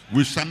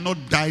 We shall not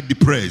die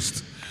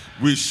depressed.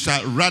 We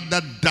shall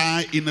rather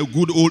die in a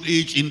good old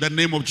age in the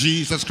name of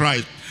Jesus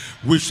Christ.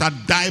 We shall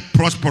die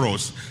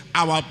prosperous.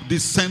 Our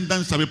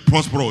descendants shall be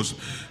prosperous.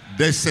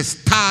 There's a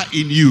star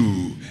in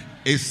you.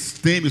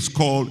 His name is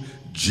called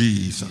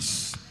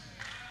Jesus.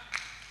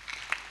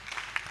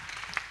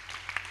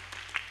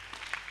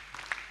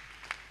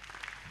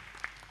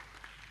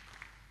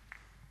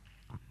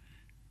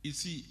 You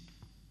see,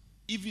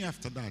 even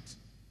after that,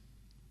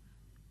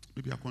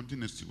 maybe I'll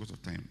continue next week because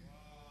of time.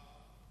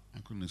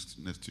 I'll continue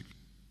next week.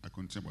 I'll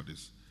continue about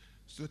this.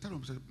 So the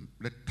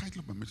title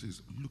of my message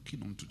is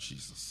Looking Unto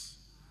Jesus.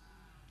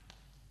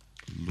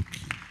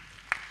 Looking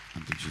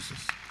unto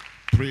Jesus.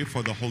 Pray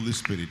for the Holy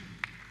Spirit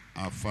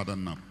Our Father,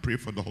 now pray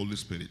for the Holy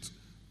Spirit.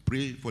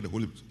 Pray for the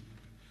Holy Spirit.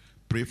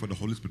 Pray for the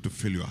Holy Spirit to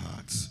fill your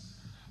hearts.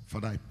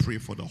 Father, I pray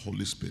for the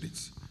Holy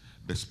Spirit,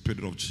 the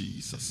Spirit of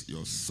Jesus,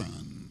 your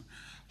Son.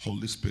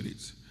 Holy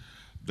Spirit,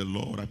 the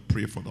Lord, I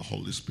pray for the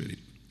Holy Spirit.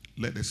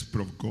 Let the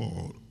Spirit of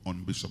God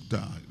on Bishop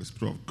Dag, the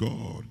Spirit of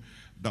God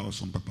that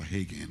was on Papa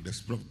Hagin, the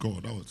Spirit of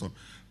God that was on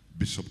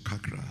Bishop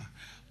Kakra,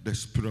 the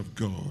Spirit of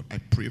God, I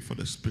pray for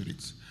the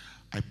Spirit.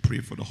 I pray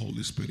for the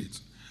Holy Spirit.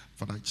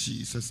 Father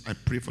Jesus, I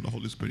pray for the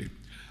Holy Spirit.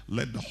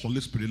 Let the Holy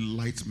Spirit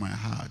light my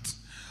heart.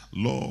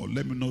 Lord,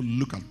 let me not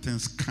look at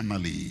things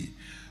carnally.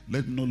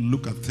 Let me not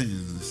look at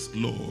things,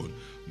 Lord,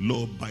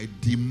 by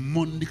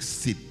demonic,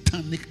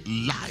 satanic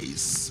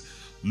lies,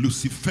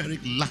 luciferic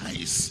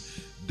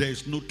lies. There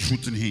is no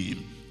truth in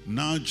him.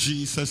 Now,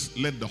 Jesus,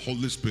 let the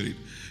Holy Spirit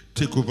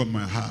take over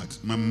my heart,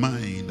 my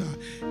mind,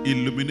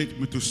 illuminate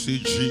me to see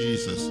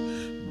Jesus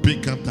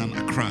bigger than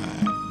Accra,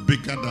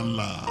 bigger than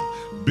La,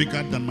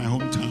 bigger than my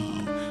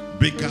hometown,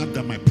 bigger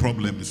than my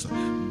problems,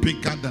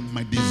 bigger than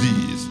my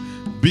disease,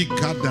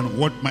 bigger than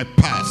what my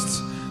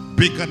past,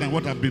 bigger than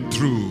what I've been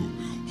through.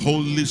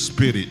 Holy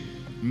Spirit,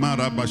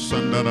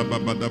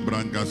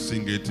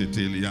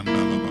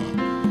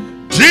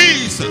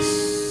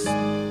 Jesus,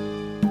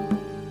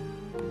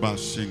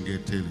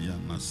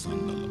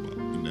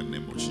 in the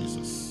name of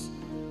Jesus.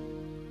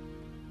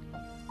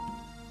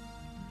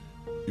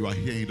 You are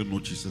here, you don't know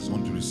Jesus,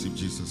 want to receive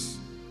Jesus.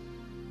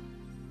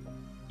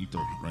 Lift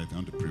up right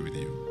hand to pray with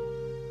you.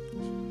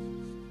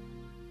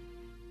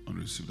 I want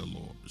to receive the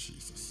Lord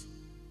Jesus.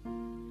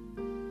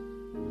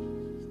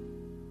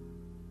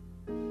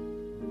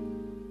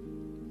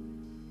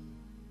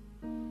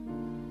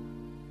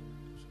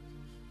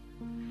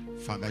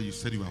 Father, you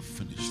said you have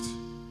finished.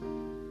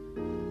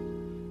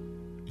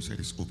 You said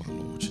it's over,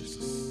 Lord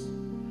Jesus.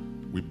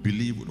 We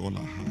believe with all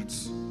our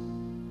hearts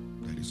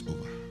that it's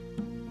over.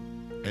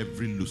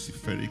 Every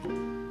luciferic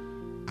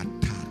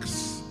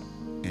attacks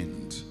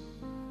end.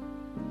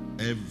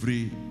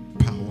 Every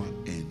power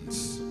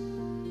ends.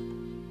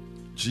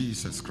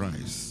 Jesus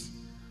Christ.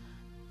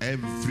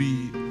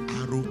 Every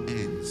arrow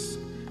ends.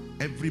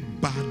 Every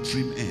bad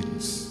dream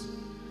ends.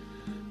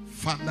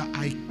 Father,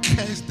 I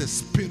curse the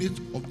spirit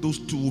of those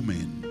two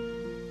women.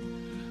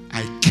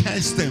 I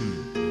curse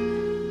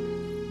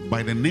them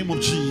by the name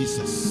of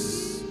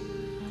Jesus.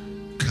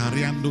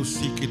 Kariando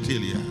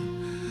Sikitelia.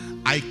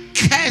 I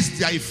curse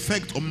their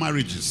effect on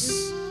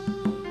marriages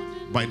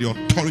by the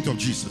authority of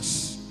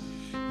Jesus.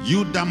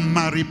 You that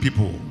marry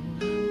people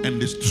and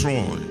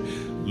destroy,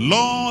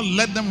 Lord,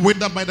 let them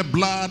wither by the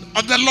blood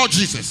of the Lord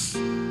Jesus.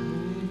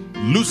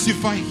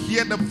 Lucifer,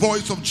 hear the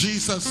voice of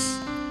Jesus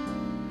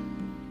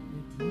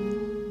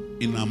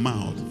in our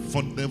mouth.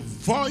 For the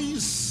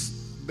voice,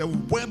 the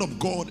word of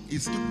God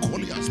is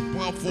equally as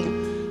powerful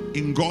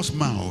in God's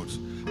mouth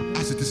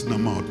as it is in our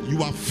mouth.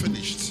 You are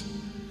finished.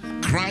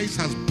 Christ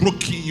has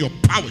broken your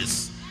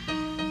powers.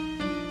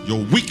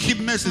 Your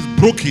wickedness is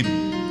broken.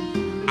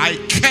 I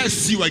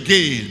curse you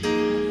again.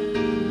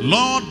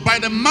 Lord, by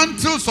the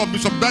mantles of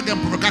Bishop Dag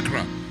and Prophet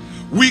Kakra,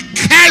 we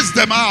curse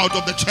them out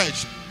of the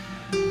church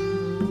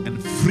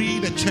and free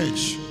the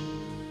church.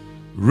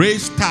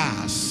 Raise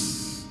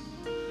stars.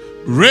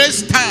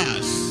 Raise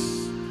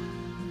stars.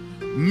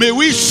 May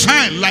we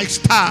shine like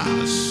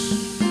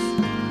stars.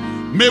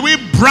 May we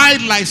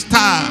bright like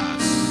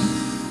stars.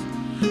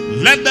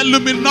 Let the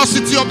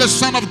luminosity of the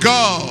Son of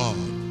God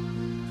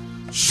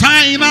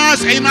shine in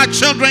us, in our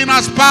children, in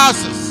our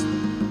spouses.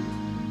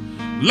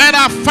 Let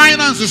our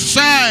finances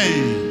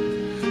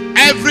shine.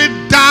 Every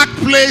dark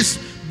place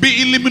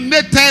be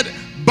illuminated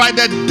by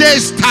the day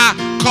star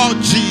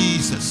called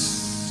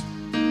Jesus.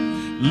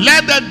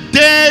 Let the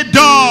day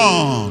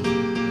dawn,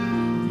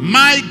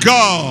 my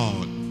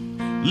God.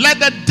 Let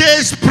the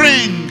day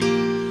spring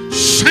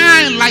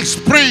shine like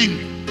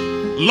spring,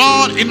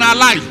 Lord, in our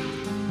life.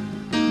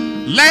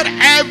 Let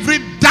every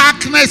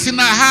darkness in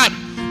our heart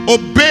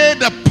obey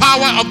the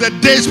power of the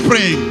day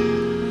spring.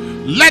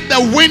 Let the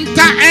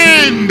winter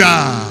end.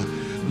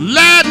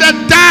 Let the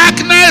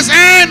darkness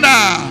end.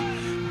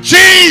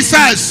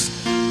 Jesus,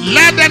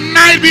 let the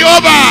night be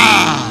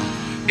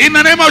over. In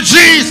the name of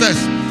Jesus,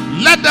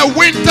 let the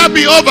winter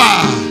be over.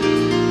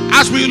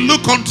 As we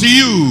look unto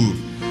you,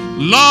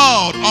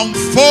 Lord,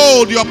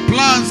 unfold your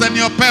plans and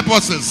your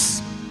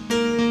purposes,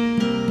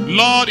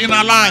 Lord, in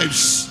our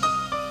lives.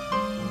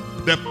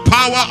 The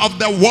power of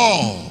the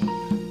war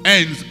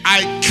ends.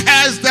 I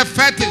curse the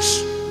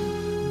fetish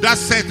that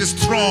set is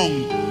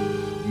strong.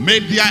 May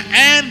their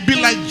end be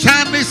like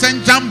Jannes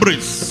and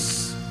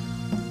Jambres,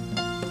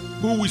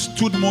 who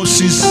withstood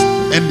Moses,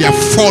 and their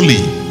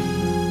folly,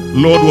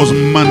 Lord, was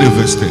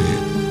manifested.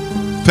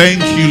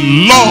 Thank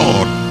you,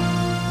 Lord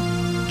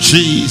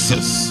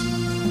Jesus,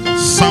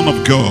 Son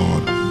of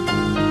God,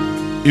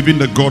 even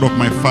the God of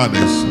my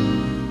fathers,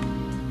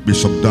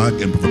 Bishop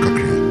Dag and Prophet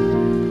Kakra,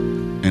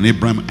 and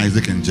Abraham,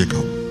 Isaac, and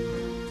Jacob.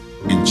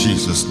 In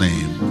Jesus'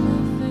 name,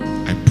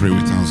 I pray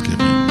with thanksgiving.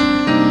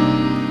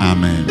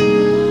 Amen.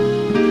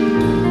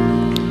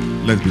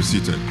 Let's be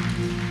seated.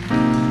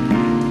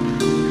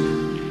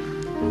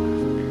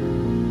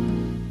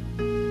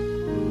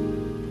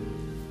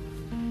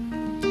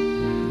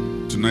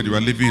 Tonight you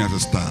are living as a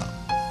star.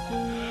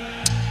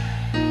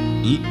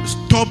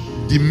 Stop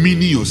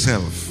demeaning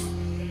yourself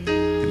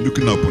and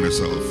looking up on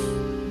yourself.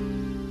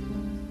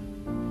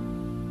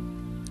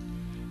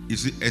 You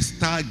see, a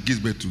star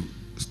gives birth to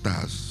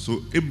stars.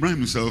 So Abraham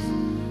himself,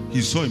 he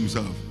saw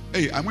himself.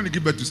 Hey, I'm going to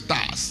give birth to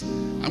stars.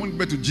 I'm going to give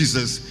birth to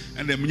Jesus.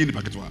 And then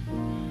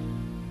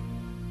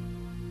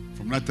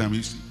from that time,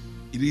 he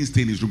didn't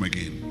stay in his room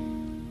again.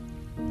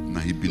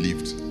 Now he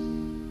believed.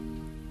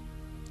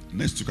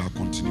 Next week I'll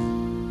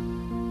continue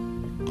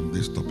on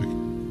this topic.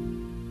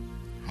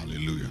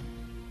 Hallelujah.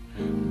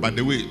 By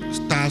the way,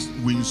 stars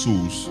win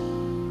souls.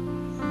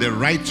 The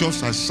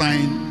righteous are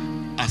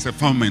shine as a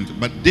firmament,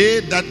 but they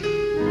that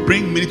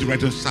bring many to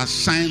righteousness shall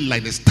shine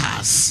like the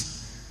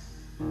stars.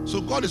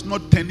 So God is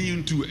not turning you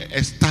into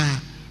a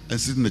star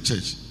and sit in the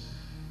church.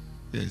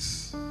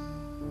 Yes.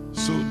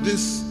 So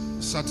this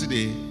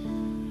Saturday,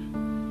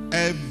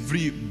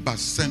 every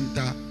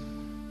Bacenta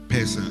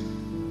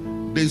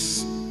person,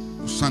 this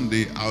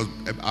Sunday, I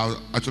was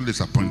actually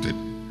disappointed.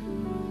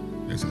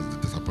 Yes, I was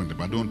disappointed,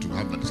 but I don't want to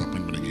have that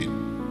disappointment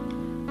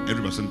again.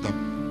 Every Bacenta,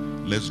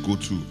 let's go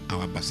to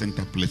our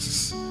Bacenta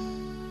places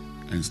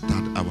and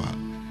start our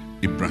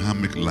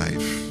Abrahamic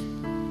life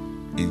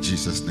in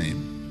Jesus'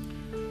 name.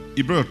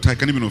 Ibrahim, I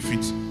can't even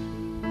fit.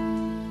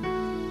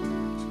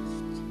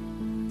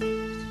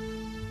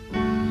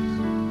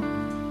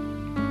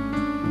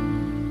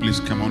 Please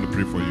come on to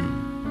pray for you.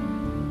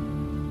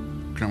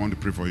 Come on to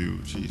pray for you,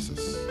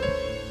 Jesus.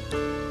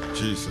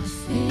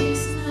 Jesus.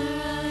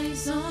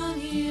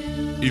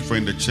 If we're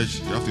in the church,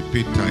 you have to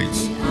pay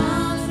tithes. In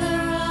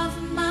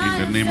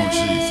the name of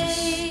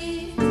Jesus.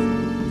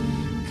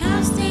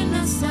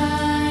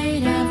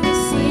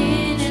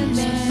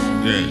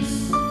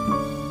 Yes.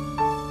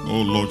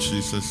 Oh Lord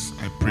Jesus,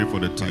 I pray for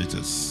the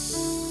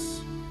tithes.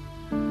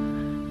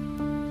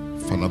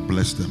 Father,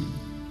 bless them.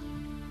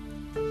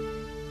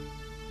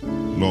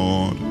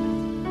 Lord,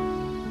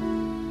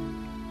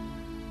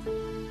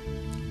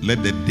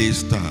 let the day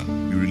star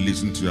be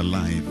released into your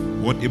life.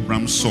 What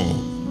Abraham saw,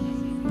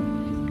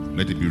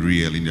 let it be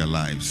real in their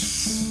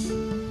lives.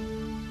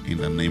 In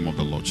the name of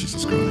the Lord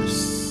Jesus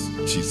Christ.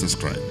 Jesus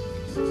Christ.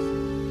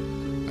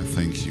 I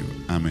thank you.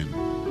 Amen.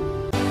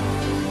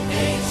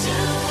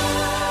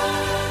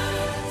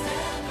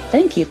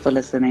 Thank you for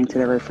listening to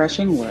the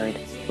Refreshing Word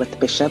with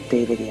Bishop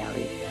David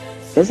Yali.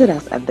 Visit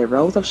us at the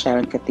Rose of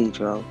Sharon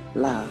Cathedral,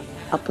 La,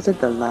 opposite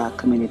the La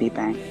Community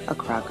Bank,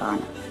 Accra,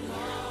 Ghana.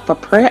 For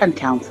prayer and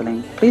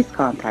counseling, please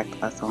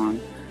contact us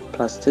on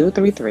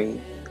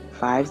 +233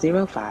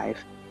 505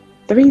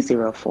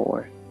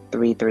 304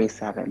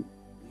 337.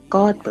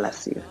 God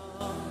bless you.